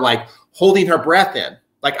see her like holding her breath in.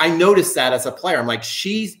 Like I noticed that as a player. I'm like,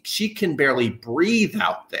 she can barely breathe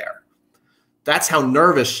out there. That's how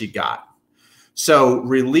nervous she got. So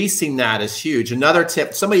releasing that is huge. Another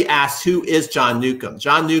tip, somebody asked, who is John Newcomb?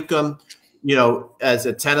 John Newcomb, you know, as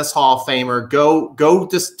a tennis Hall of Famer, go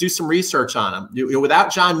just do some research on him. You know,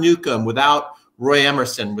 without John Newcomb, without Roy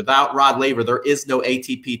Emerson, without Rod Laver, there is no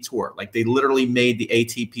ATP Tour. Like they literally made the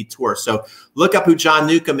ATP Tour. So look up who John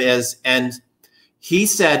Newcomb is. And he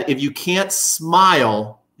said, if you can't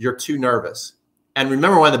smile, you're too nervous. And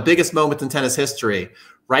remember one of the biggest moments in tennis history,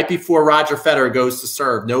 right before Roger Federer goes to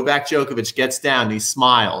serve, Novak Djokovic gets down and he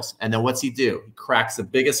smiles. And then what's he do? He cracks the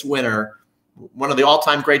biggest winner, one of the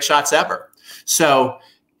all-time great shots ever. So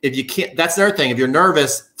if you can't, that's the other thing. If you're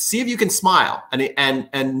nervous, see if you can smile.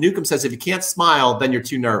 And Newcomb says, if you can't smile, then you're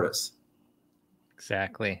too nervous.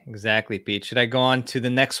 Exactly, Pete. Should I go on to the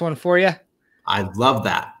next one for you? I love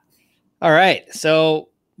that. All right. So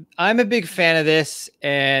I'm a big fan of this,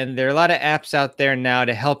 and there are a lot of apps out there now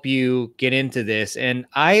to help you get into this. And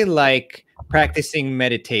I like practicing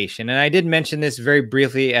meditation. And I did mention this very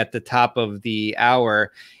briefly at the top of the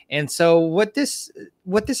hour. And so what this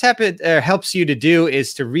helps you to do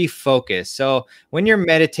is to refocus. So when you're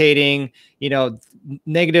meditating, you know,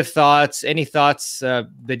 negative thoughts, any thoughts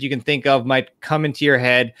that you can think of might come into your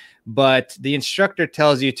head, but the instructor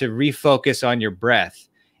tells you to refocus on your breath.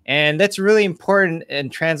 And that's really important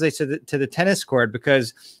and translates to the tennis court,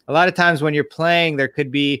 because a lot of times when you're playing, there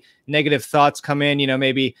could be negative thoughts come in, you know,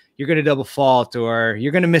 maybe you're going to double fault or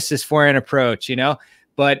you're going to miss this forehand approach, you know,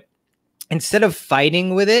 but instead of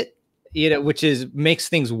fighting with it, you know, which makes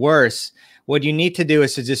things worse, what you need to do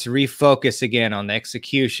is to just refocus again on the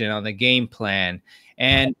execution, on the game plan.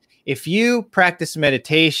 And if you practice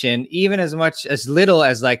meditation, even as little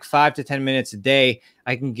as like 5 to 10 minutes a day,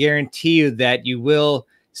 I can guarantee you that you will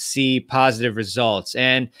see positive results.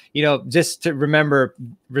 And, you know, just to remember,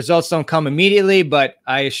 results don't come immediately, but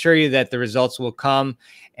I assure you that the results will come.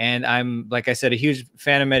 And I'm, like I said, a huge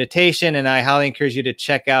fan of meditation, and I highly encourage you to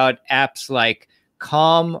check out apps like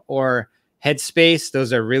Calm or Headspace.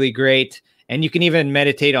 Those are really great. And you can even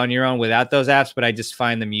meditate on your own without those apps, but I just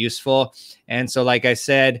find them useful. And so, like I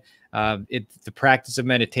said, the practice of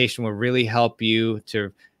meditation will really help you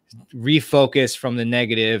to refocus from the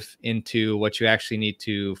negative into what you actually need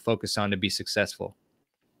to focus on to be successful.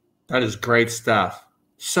 That is great stuff.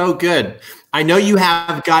 So good. I know you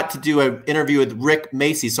have got to do an interview with Rick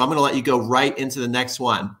Macci, so I'm going to let you go right into the next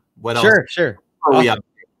one. What else? Sure. Awesome.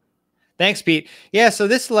 Thanks, Pete. Yeah, so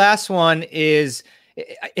this last one has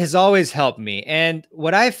always helped me. And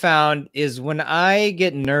what I found is when I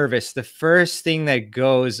get nervous, the first thing that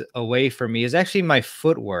goes away from me is actually my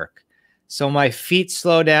footwork. So my feet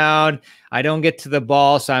slow down. I don't get to the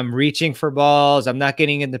ball, so I'm reaching for balls. I'm not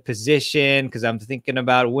getting into position because I'm thinking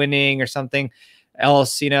about winning or something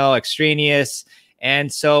else, you know, extraneous. And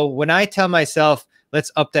so when I tell myself, let's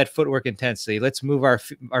up that footwork intensity, let's move our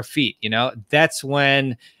feet, you know, that's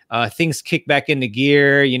when things kick back into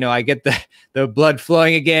gear. You know, I get the blood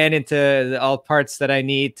flowing again into all parts that I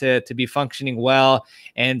need to be functioning well.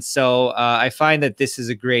 And so I find that this is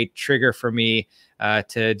a great trigger for me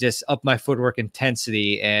to just up my footwork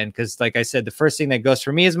intensity. And because, like I said, the first thing that goes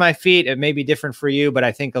for me is my feet. It may be different for you, but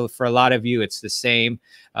I think for a lot of you, it's the same.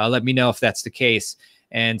 Let me know if that's the case.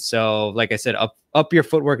 And so, like I said, up your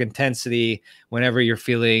footwork intensity whenever you're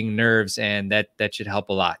feeling nerves, and that should help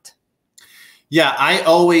a lot. Yeah, I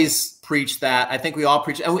always preach that. I think we all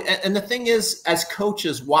preach. And the thing is, as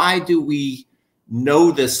coaches, why do we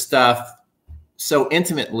know this stuff so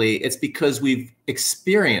intimately? It's because we've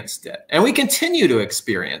experienced it, and we continue to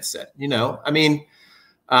experience it. You know, I mean,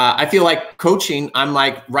 I feel like coaching, I'm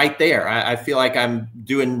like right there. I feel like I'm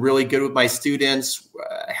doing really good with my students,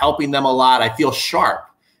 helping them a lot. I feel sharp.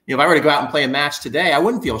 You know, if I were to go out and play a match today, I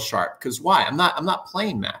wouldn't feel sharp because why? I'm not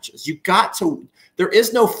playing matches. You got to, there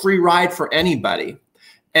is no free ride for anybody.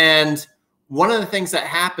 And one of the things that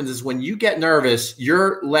happens is when you get nervous,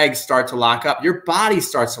 your legs start to lock up, your body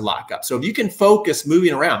starts to lock up. So if you can focus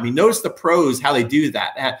moving around, I mean, notice the pros, how they do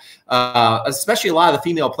that. Especially a lot of the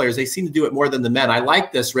female players, they seem to do it more than the men. I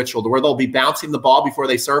like this ritual where they'll be bouncing the ball before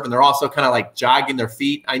they serve, and they're also kind of like jogging their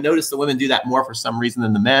feet. I notice the women do that more for some reason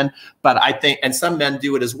than the men, but I think, and some men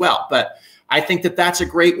do it as well. But I think that that's a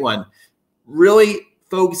great one. Really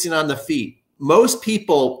focusing on the feet. Most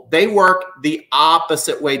people, they work the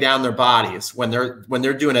opposite way down their bodies when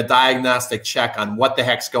they're doing a diagnostic check on what the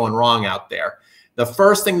heck's going wrong out there. The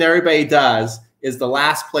first thing that everybody does is the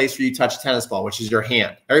last place where you touch a tennis ball, which is your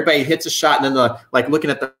hand. Everybody hits a shot and then like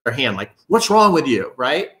looking at their hand, like, what's wrong with you,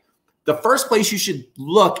 right? The first place you should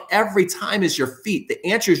look every time is your feet. The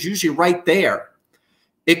answer is usually right there.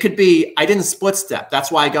 It could be, I didn't split step.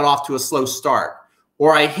 That's why I got off to a slow start.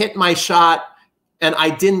 Or I hit my shot and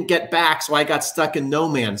I didn't get back, so I got stuck in no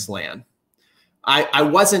man's land. I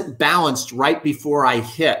wasn't balanced right before I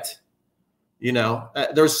hit. You know,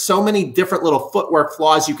 there's so many different little footwork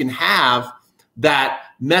flaws you can have that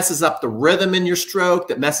messes up the rhythm in your stroke,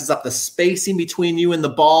 that messes up the spacing between you and the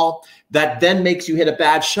ball, that then makes you hit a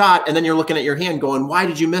bad shot, and then you're looking at your hand going, why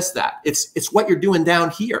did you miss that? It's what you're doing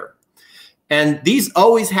down here. And these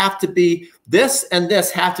always have to be, this and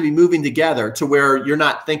this have to be moving together to where you're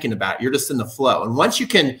not thinking about it. You're just in the flow. And once you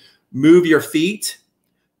can move your feet,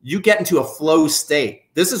 you get into a flow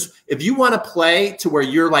state. This is, if you want to play to where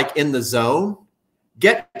you're like in the zone,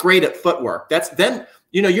 get great at footwork. That's then,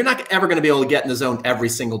 you know, you're not ever going to be able to get in the zone every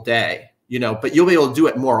single day, you know, but you'll be able to do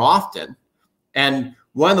it more often. And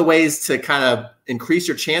one of the ways to kind of increase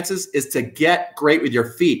your chances is to get great with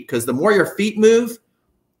your feet, because the more your feet move,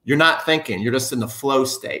 you're not thinking, you're just in the flow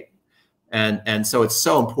state. And so it's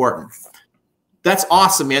so important. That's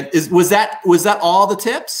awesome, man. Was that all the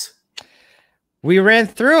tips? We ran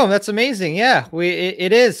through them. That's amazing. Yeah,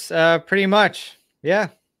 it is pretty much. Yeah.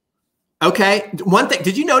 Okay. One thing,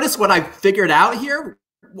 did you notice what I figured out here?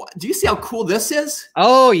 Do you see how cool this is?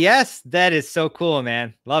 Oh, yes. That is so cool,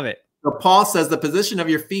 man. Love it. So Paul says the position of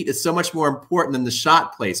your feet is so much more important than the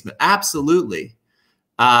shot placement. Absolutely.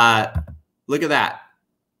 Look at that.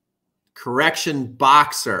 Correction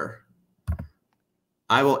boxer.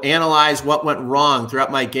 I will analyze what went wrong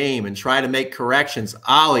throughout my game and try to make corrections.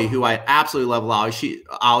 Ollie, who I absolutely love,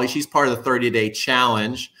 Ollie, she's part of the 30-day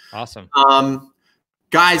challenge. Awesome.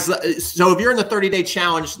 Guys, so if you're in the 30-day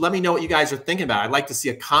challenge, let me know what you guys are thinking about. I'd like to see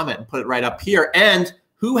a comment and put it right up here. And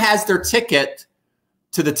who has their ticket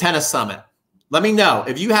to the tennis summit? Let me know.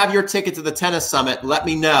 If you have your ticket to the tennis summit, let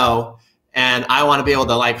me know. And I want to be able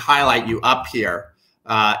to like highlight you up here.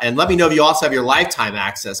 And let me know if you also have your lifetime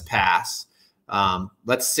access pass.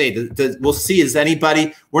 Let's see. We'll see. Is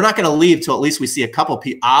anybody? We're not going to leave till at least we see a couple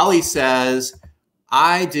people. Ollie says,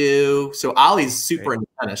 I do. So Ollie's super into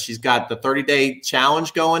tennis. She's got the 30-day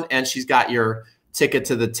challenge going, and she's got your ticket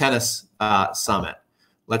to the tennis summit.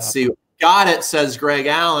 Let's see. Got it, says Greg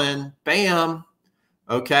Allen. Bam.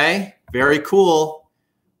 Okay. Very cool.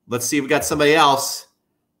 Let's see if we got somebody else.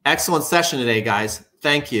 Excellent session today, guys.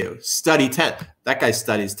 Thank you. Study tennis. That guy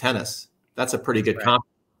studies tennis. That's a pretty good compliment.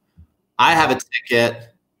 I have a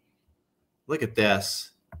ticket. Look at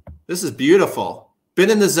this. This is beautiful. Been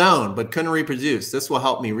in the zone, but couldn't reproduce. This will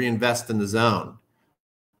help me reinvest in the zone.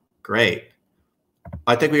 Great.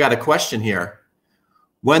 I think we got a question here.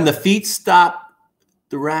 When the feet stop,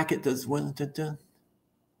 the racket does when?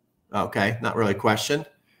 Okay, not really a question.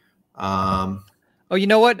 Oh, you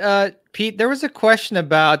know what, Pete? There was a question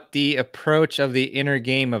about the approach of the inner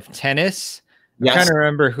game of tennis. I'm trying to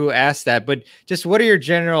remember who asked that, but just what are your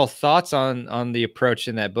general thoughts on the approach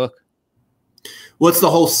in that book? Well, it's the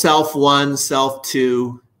whole self one, self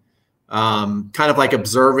two, kind of like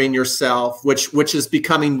observing yourself, which is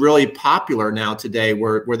becoming really popular now today,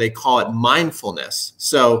 where they call it mindfulness.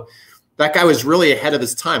 So that guy was really ahead of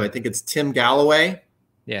his time. I think it's Tim Galloway.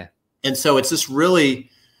 Yeah. And so it's just really,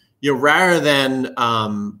 you know, rather than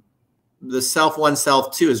the self one,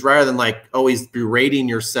 self two is rather than like always berating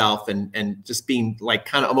yourself and just being like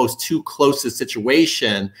kind of almost too close to the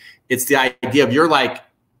situation. It's the idea of you're like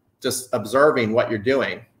just observing what you're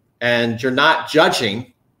doing and you're not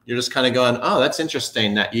judging. You're just kind of going, oh, that's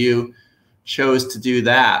interesting that you chose to do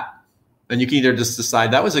that. And you can either just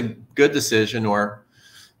decide that was a good decision, or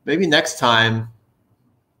maybe next time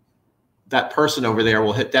that person over there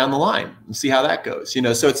will hit down the line and see how that goes. You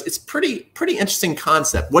know, so it's pretty interesting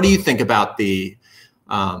concept. What do you think about the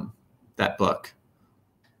that book.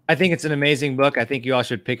 I think it's an amazing book. I think you all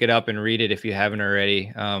should pick it up and read it if you haven't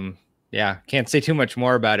already. Yeah, can't say too much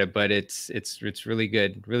more about it, but it's really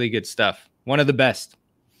good stuff. One of the best.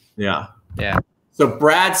 Yeah. Yeah. So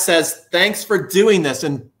Brad says, thanks for doing this.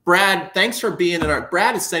 And Brad, thanks for being in our,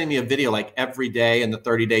 Brad is sending me a video like every day in the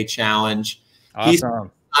 30-day challenge. Awesome. He's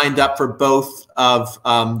signed up for both of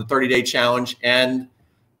the 30-day challenge and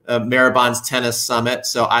Mehrban's tennis summit.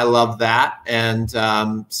 So I love that. And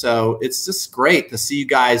so it's just great to see you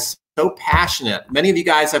guys so passionate. Many of you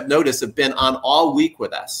guys I've noticed have been on all week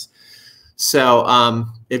with us. So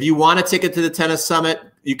if you want a ticket to the tennis summit,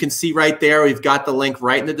 you can see right there, we've got the link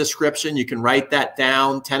right in the description. You can write that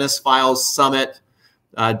down,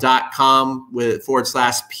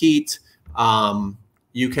 tennisfilessummit.com/Pete.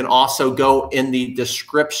 You can also go in the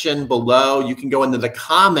description below. You can go into the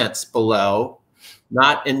comments below,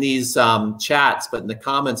 not in these chats, but in the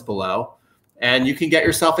comments below. And you can get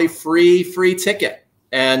yourself a free ticket.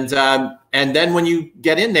 And then when you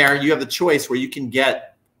get in there, you have the choice where you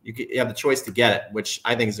have the choice to get it, which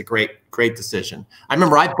I think is a great decision. I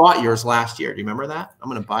remember I bought yours last year. Do you remember that? I'm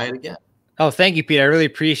going to buy it again. Oh, thank you, Pete. I really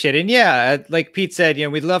appreciate it. And yeah, like Pete said,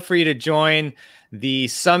 we'd love for you to join the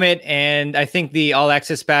summit. And I think the All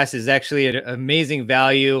Access Pass is actually an amazing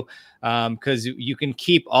value because you can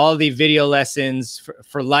keep all the video lessons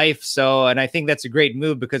for life. So, and I think that's a great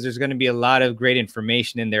move because there's going to be a lot of great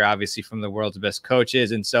information in there, obviously from the world's best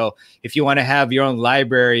coaches. And so if you want to have your own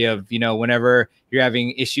library of, whenever you're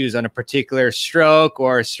having issues on a particular stroke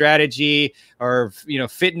or strategy or,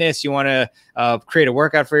 fitness, you want to create a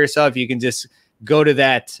workout for yourself, you can just go to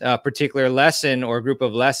that particular lesson or group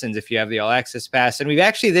of lessons if you have the All Access Pass. And we've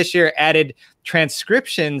actually this year added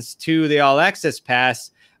transcriptions to the All Access Pass,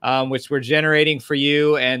 which we're generating for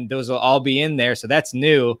you, and those will all be in there. So that's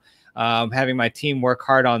new. Having my team work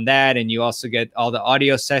hard on that, and you also get all the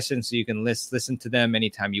audio sessions, so you can listen to them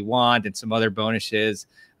anytime you want, and some other bonuses,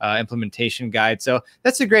 implementation guide. So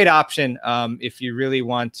that's a great option if you really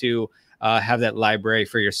want to have that library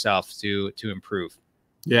for yourself to improve.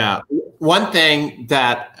 Yeah. One thing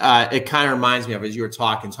that it kind of reminds me of as you were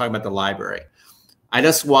talking about the library. I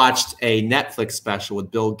just watched a Netflix special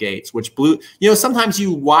with Bill Gates, which blew, sometimes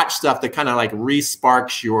you watch stuff that kind of like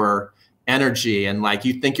re-sparks your energy and like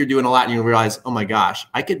you think you're doing a lot and you realize, oh my gosh,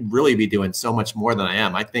 I could really be doing so much more than I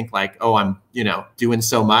am. I think like, oh, I'm, doing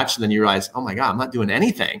so much. And then you realize, oh my God, I'm not doing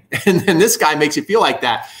anything. And then this guy makes you feel like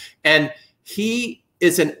that. And he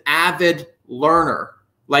is an avid learner.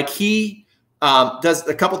 Like he does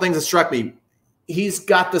a couple things that struck me. He's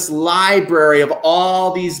got this library of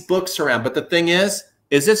all these books around. But the thing is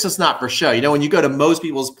it's just not for show. When you go to most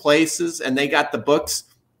people's places and they got the books,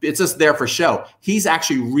 it's just there for show. He's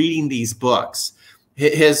actually reading these books.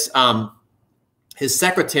 His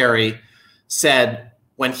secretary said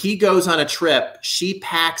when he goes on a trip, she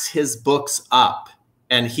packs his books up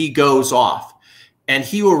and he goes off. And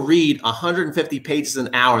he will read 150 pages an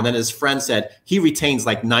hour. And then his friend said he retains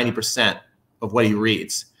like 90% of what he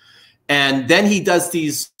reads. And then he does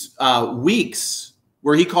these weeks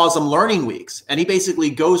where he calls them learning weeks. And he basically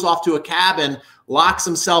goes off to a cabin, locks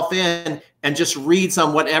himself in, and just reads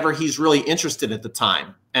on whatever he's really interested in at the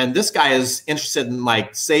time. And this guy is interested in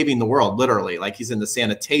like saving the world, literally. Like he's into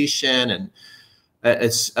sanitation, and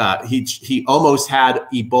he almost had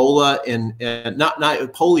Ebola in not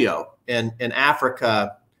polio in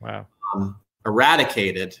Africa. Wow.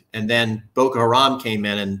 Eradicated. And then Boko Haram came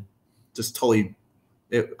in and just totally.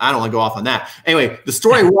 I don't want to go off on that. Anyway, the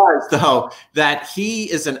story was, though, that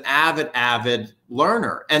he is an avid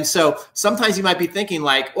learner. And so sometimes you might be thinking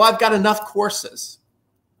like, well, I've got enough courses.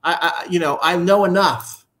 I know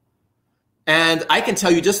enough. And I can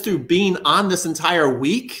tell you just through being on this entire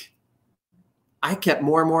week, I kept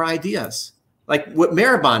more and more ideas. Like with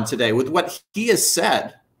Mehrban today, with what he has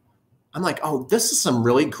said, I'm like, oh, this is some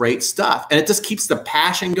really great stuff. And it just keeps the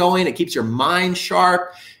passion going. It keeps your mind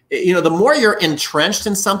sharp. The more you're entrenched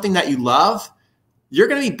in something that you love, you're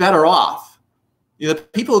going to be better off.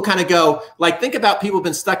 People who kind of go, like, think about people who've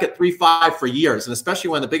been stuck at 3.5 for years. And especially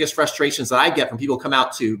one of the biggest frustrations that I get from people who come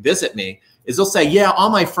out to visit me is they'll say, yeah, all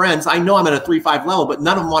my friends, I know I'm at a 3.5 level, but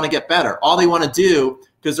none of them want to get better. All they want to do,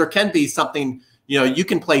 because there can be something, you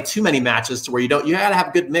can play too many matches to where you got to have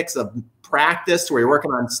a good mix of practice to where you're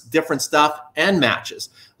working on different stuff and matches.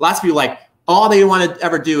 Lots of people like, all they want to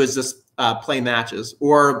ever do is just play matches,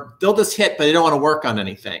 or they'll just hit, but they don't want to work on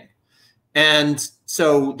anything. And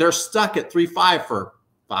so they're stuck at 3.5 for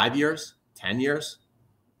 5 years, 10 years,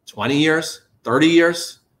 20 years, 30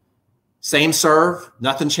 years, same serve,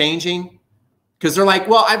 nothing changing. Because they're like,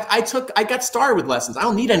 well, I got started with lessons. I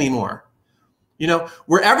don't need any more.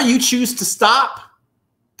 Wherever you choose to stop,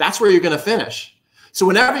 that's where you're going to finish. So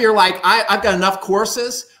whenever you're like, I've got enough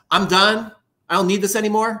courses, I'm done, I don't need this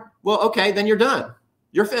anymore. Well, okay, then you're done.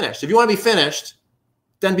 You're finished. If you want to be finished,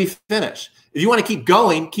 then be finished. If you want to keep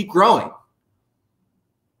going, keep growing.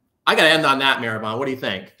 I got to end on that, Mehrban. What do you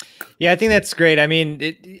think? Yeah, I think that's great. I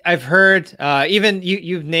mean, I've heard even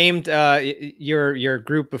you've named your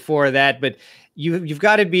group before that, but you've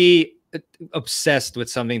got to be obsessed with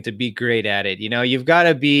something to be great at it. You know, you've got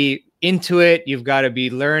to be into it. You've got to be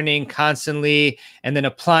learning constantly and then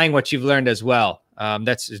applying what you've learned as well.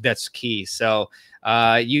 That's key. So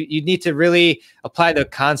you need to really apply the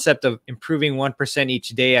concept of improving 1% each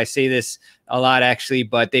day. I say this a lot actually,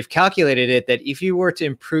 but they've calculated it that if you were to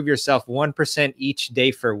improve yourself 1% each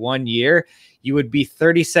day for 1 year, you would be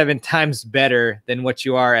 37 times better than what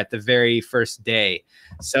you are at the very first day.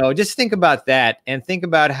 So just think about that and think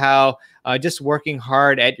about how just working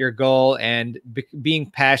hard at your goal and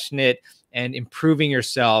being passionate and improving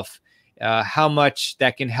yourself, how much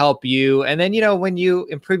that can help you. And then, you know, when you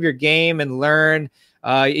improve your game and learn,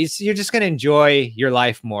 you're just going to enjoy your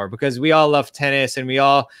life more, because we all love tennis and we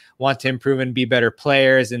all want to improve and be better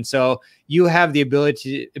players. And so you have the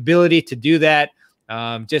ability to do that.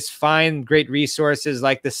 Just find great resources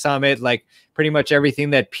like the Summit, like pretty much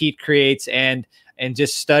everything that Pete creates, and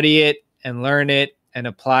just study it and learn it and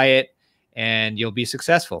apply it, and you'll be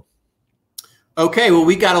successful. Okay, well,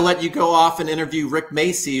 we got to let you go off and interview Rick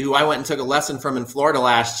Macci, who I went and took a lesson from in Florida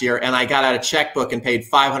last year, and I got out a checkbook and paid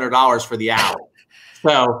 $500 for the hour.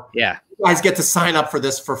 So yeah, you guys get to sign up for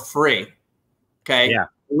this for free. Okay, yeah,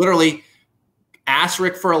 literally asked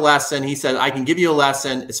Rick for a lesson. He said, I can give you a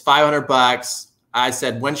lesson. It's $500. I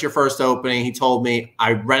said, when's your first opening? He told me.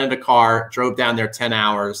 I rented a car, drove down there 10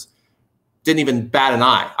 hours, didn't even bat an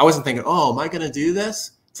eye. I wasn't thinking, oh, am I going to do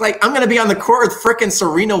this? It's like, I'm going to be on the court with frickin'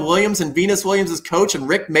 Serena Williams and Venus Williams' coach and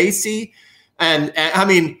Rick Macci. And I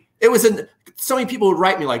mean, it was so many people would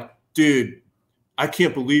write me like, dude, I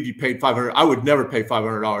can't believe you paid $500. I would never pay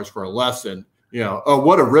 $500 for a lesson. You know, oh,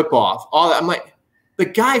 what a ripoff. All that. I'm like, the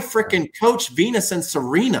guy frickin' coached Venus and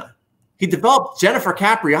Serena. He developed Jennifer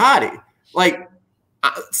Capriati. Like,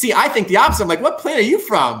 see, I think the opposite. I'm like, what planet are you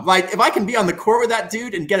from? Like, if I can be on the court with that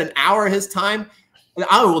dude and get an hour of his time,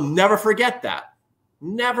 I will never forget that.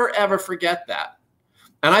 Never, ever forget that.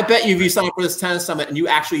 And I bet you, if you sign up for this tennis summit and you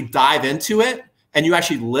actually dive into it and you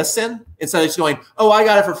actually listen instead of just going, oh, I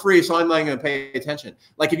got it for free, so I'm not going to pay attention.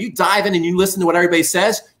 Like, if you dive in and you listen to what everybody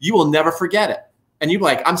says, you will never forget it. And you'll be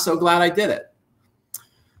like, I'm so glad I did it.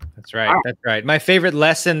 That's right. That's right. My favorite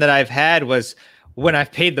lesson that I've had was when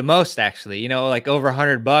I've paid the most, actually, you know, like over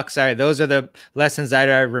 $100. Those are the lessons that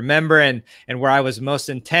I remember and where I was most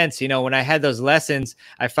intense. You know, when I had those lessons,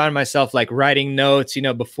 I found myself like writing notes, you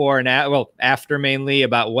know, before and after mainly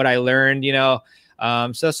about what I learned, you know.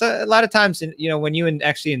 So a lot of times, you know, when you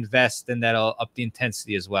actually invest, then that'll up the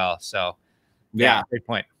intensity as well. So yeah, great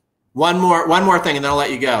point. One more thing, and then I'll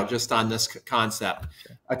let you go just on this concept,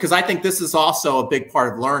 because I think this is also a big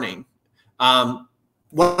part of learning.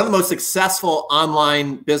 One of the most successful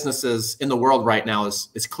online businesses in the world right now is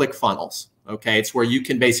ClickFunnels. Okay, it's where you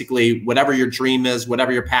can basically, whatever your dream is,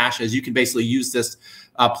 whatever your passion is, you can basically use this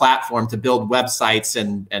platform to build websites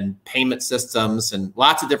and payment systems and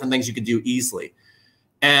lots of different things you could do easily.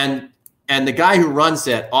 And the guy who runs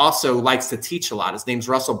it also likes to teach a lot. His name's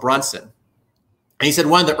Russell Brunson. And he said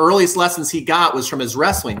one of the earliest lessons he got was from his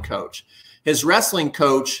wrestling coach. His wrestling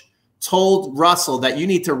coach told Russell that you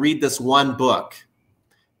need to read this one book.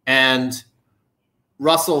 And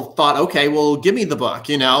Russell thought, okay, well, give me the book,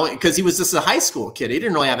 you know, because he was just a high school kid. He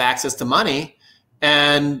didn't really have access to money.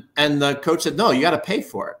 And the coach said, no, you got to pay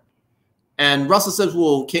for it. And Russell says,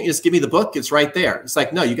 well, can't you just give me the book? It's right there. It's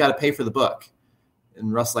like, no, you got to pay for the book.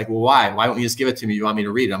 And Russell's like, well, why? Why don't you just give it to me? You want me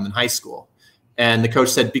to read it? I'm in high school. And the coach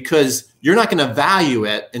said, because you're not going to value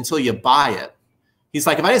it until you buy it. He's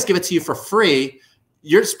like, if I just give it to you for free,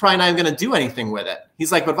 you're just probably not even going to do anything with it.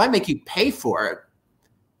 He's like, but if I make you pay for it,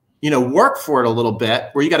 you know, work for it a little bit,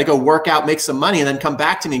 where you got to go work out, make some money, and then come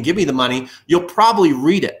back to me and give me the money, you'll probably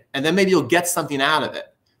read it. And then maybe you'll get something out of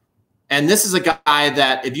it. And this is a guy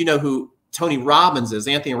that, if you know who Tony Robbins is,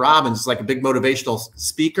 Anthony Robbins is like a big motivational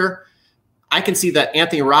speaker. I can see that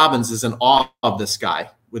Anthony Robbins is in awe of this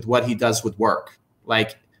guy with what he does with work.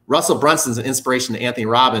 Like, Russell Brunson's an inspiration to Anthony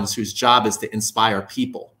Robbins, whose job is to inspire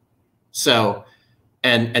people. So,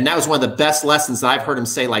 and that was one of the best lessons that I've heard him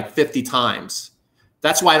say like 50 times.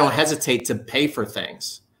 That's why I don't hesitate to pay for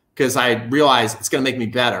things, because I realize it's going to make me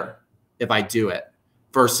better if I do it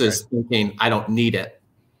versus thinking I don't need it.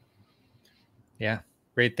 Yeah.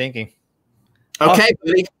 Great thinking. Okay,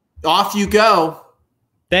 buddy, off you go.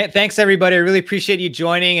 Thanks, everybody. I really appreciate you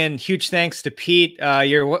joining, and huge thanks to Pete.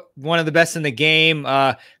 You're one of the best in the game.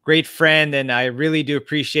 Great friend, and I really do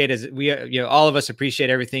appreciate, as we, all of us appreciate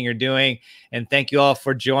everything you're doing. And thank you all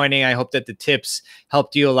for joining. I hope that the tips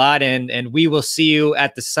helped you a lot, and we will see you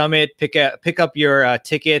at the summit. Pick up your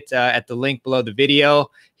ticket at the link below the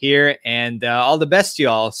video here, and all the best to you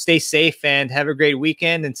all. Stay safe and have a great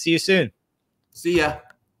weekend, and see you soon. See ya.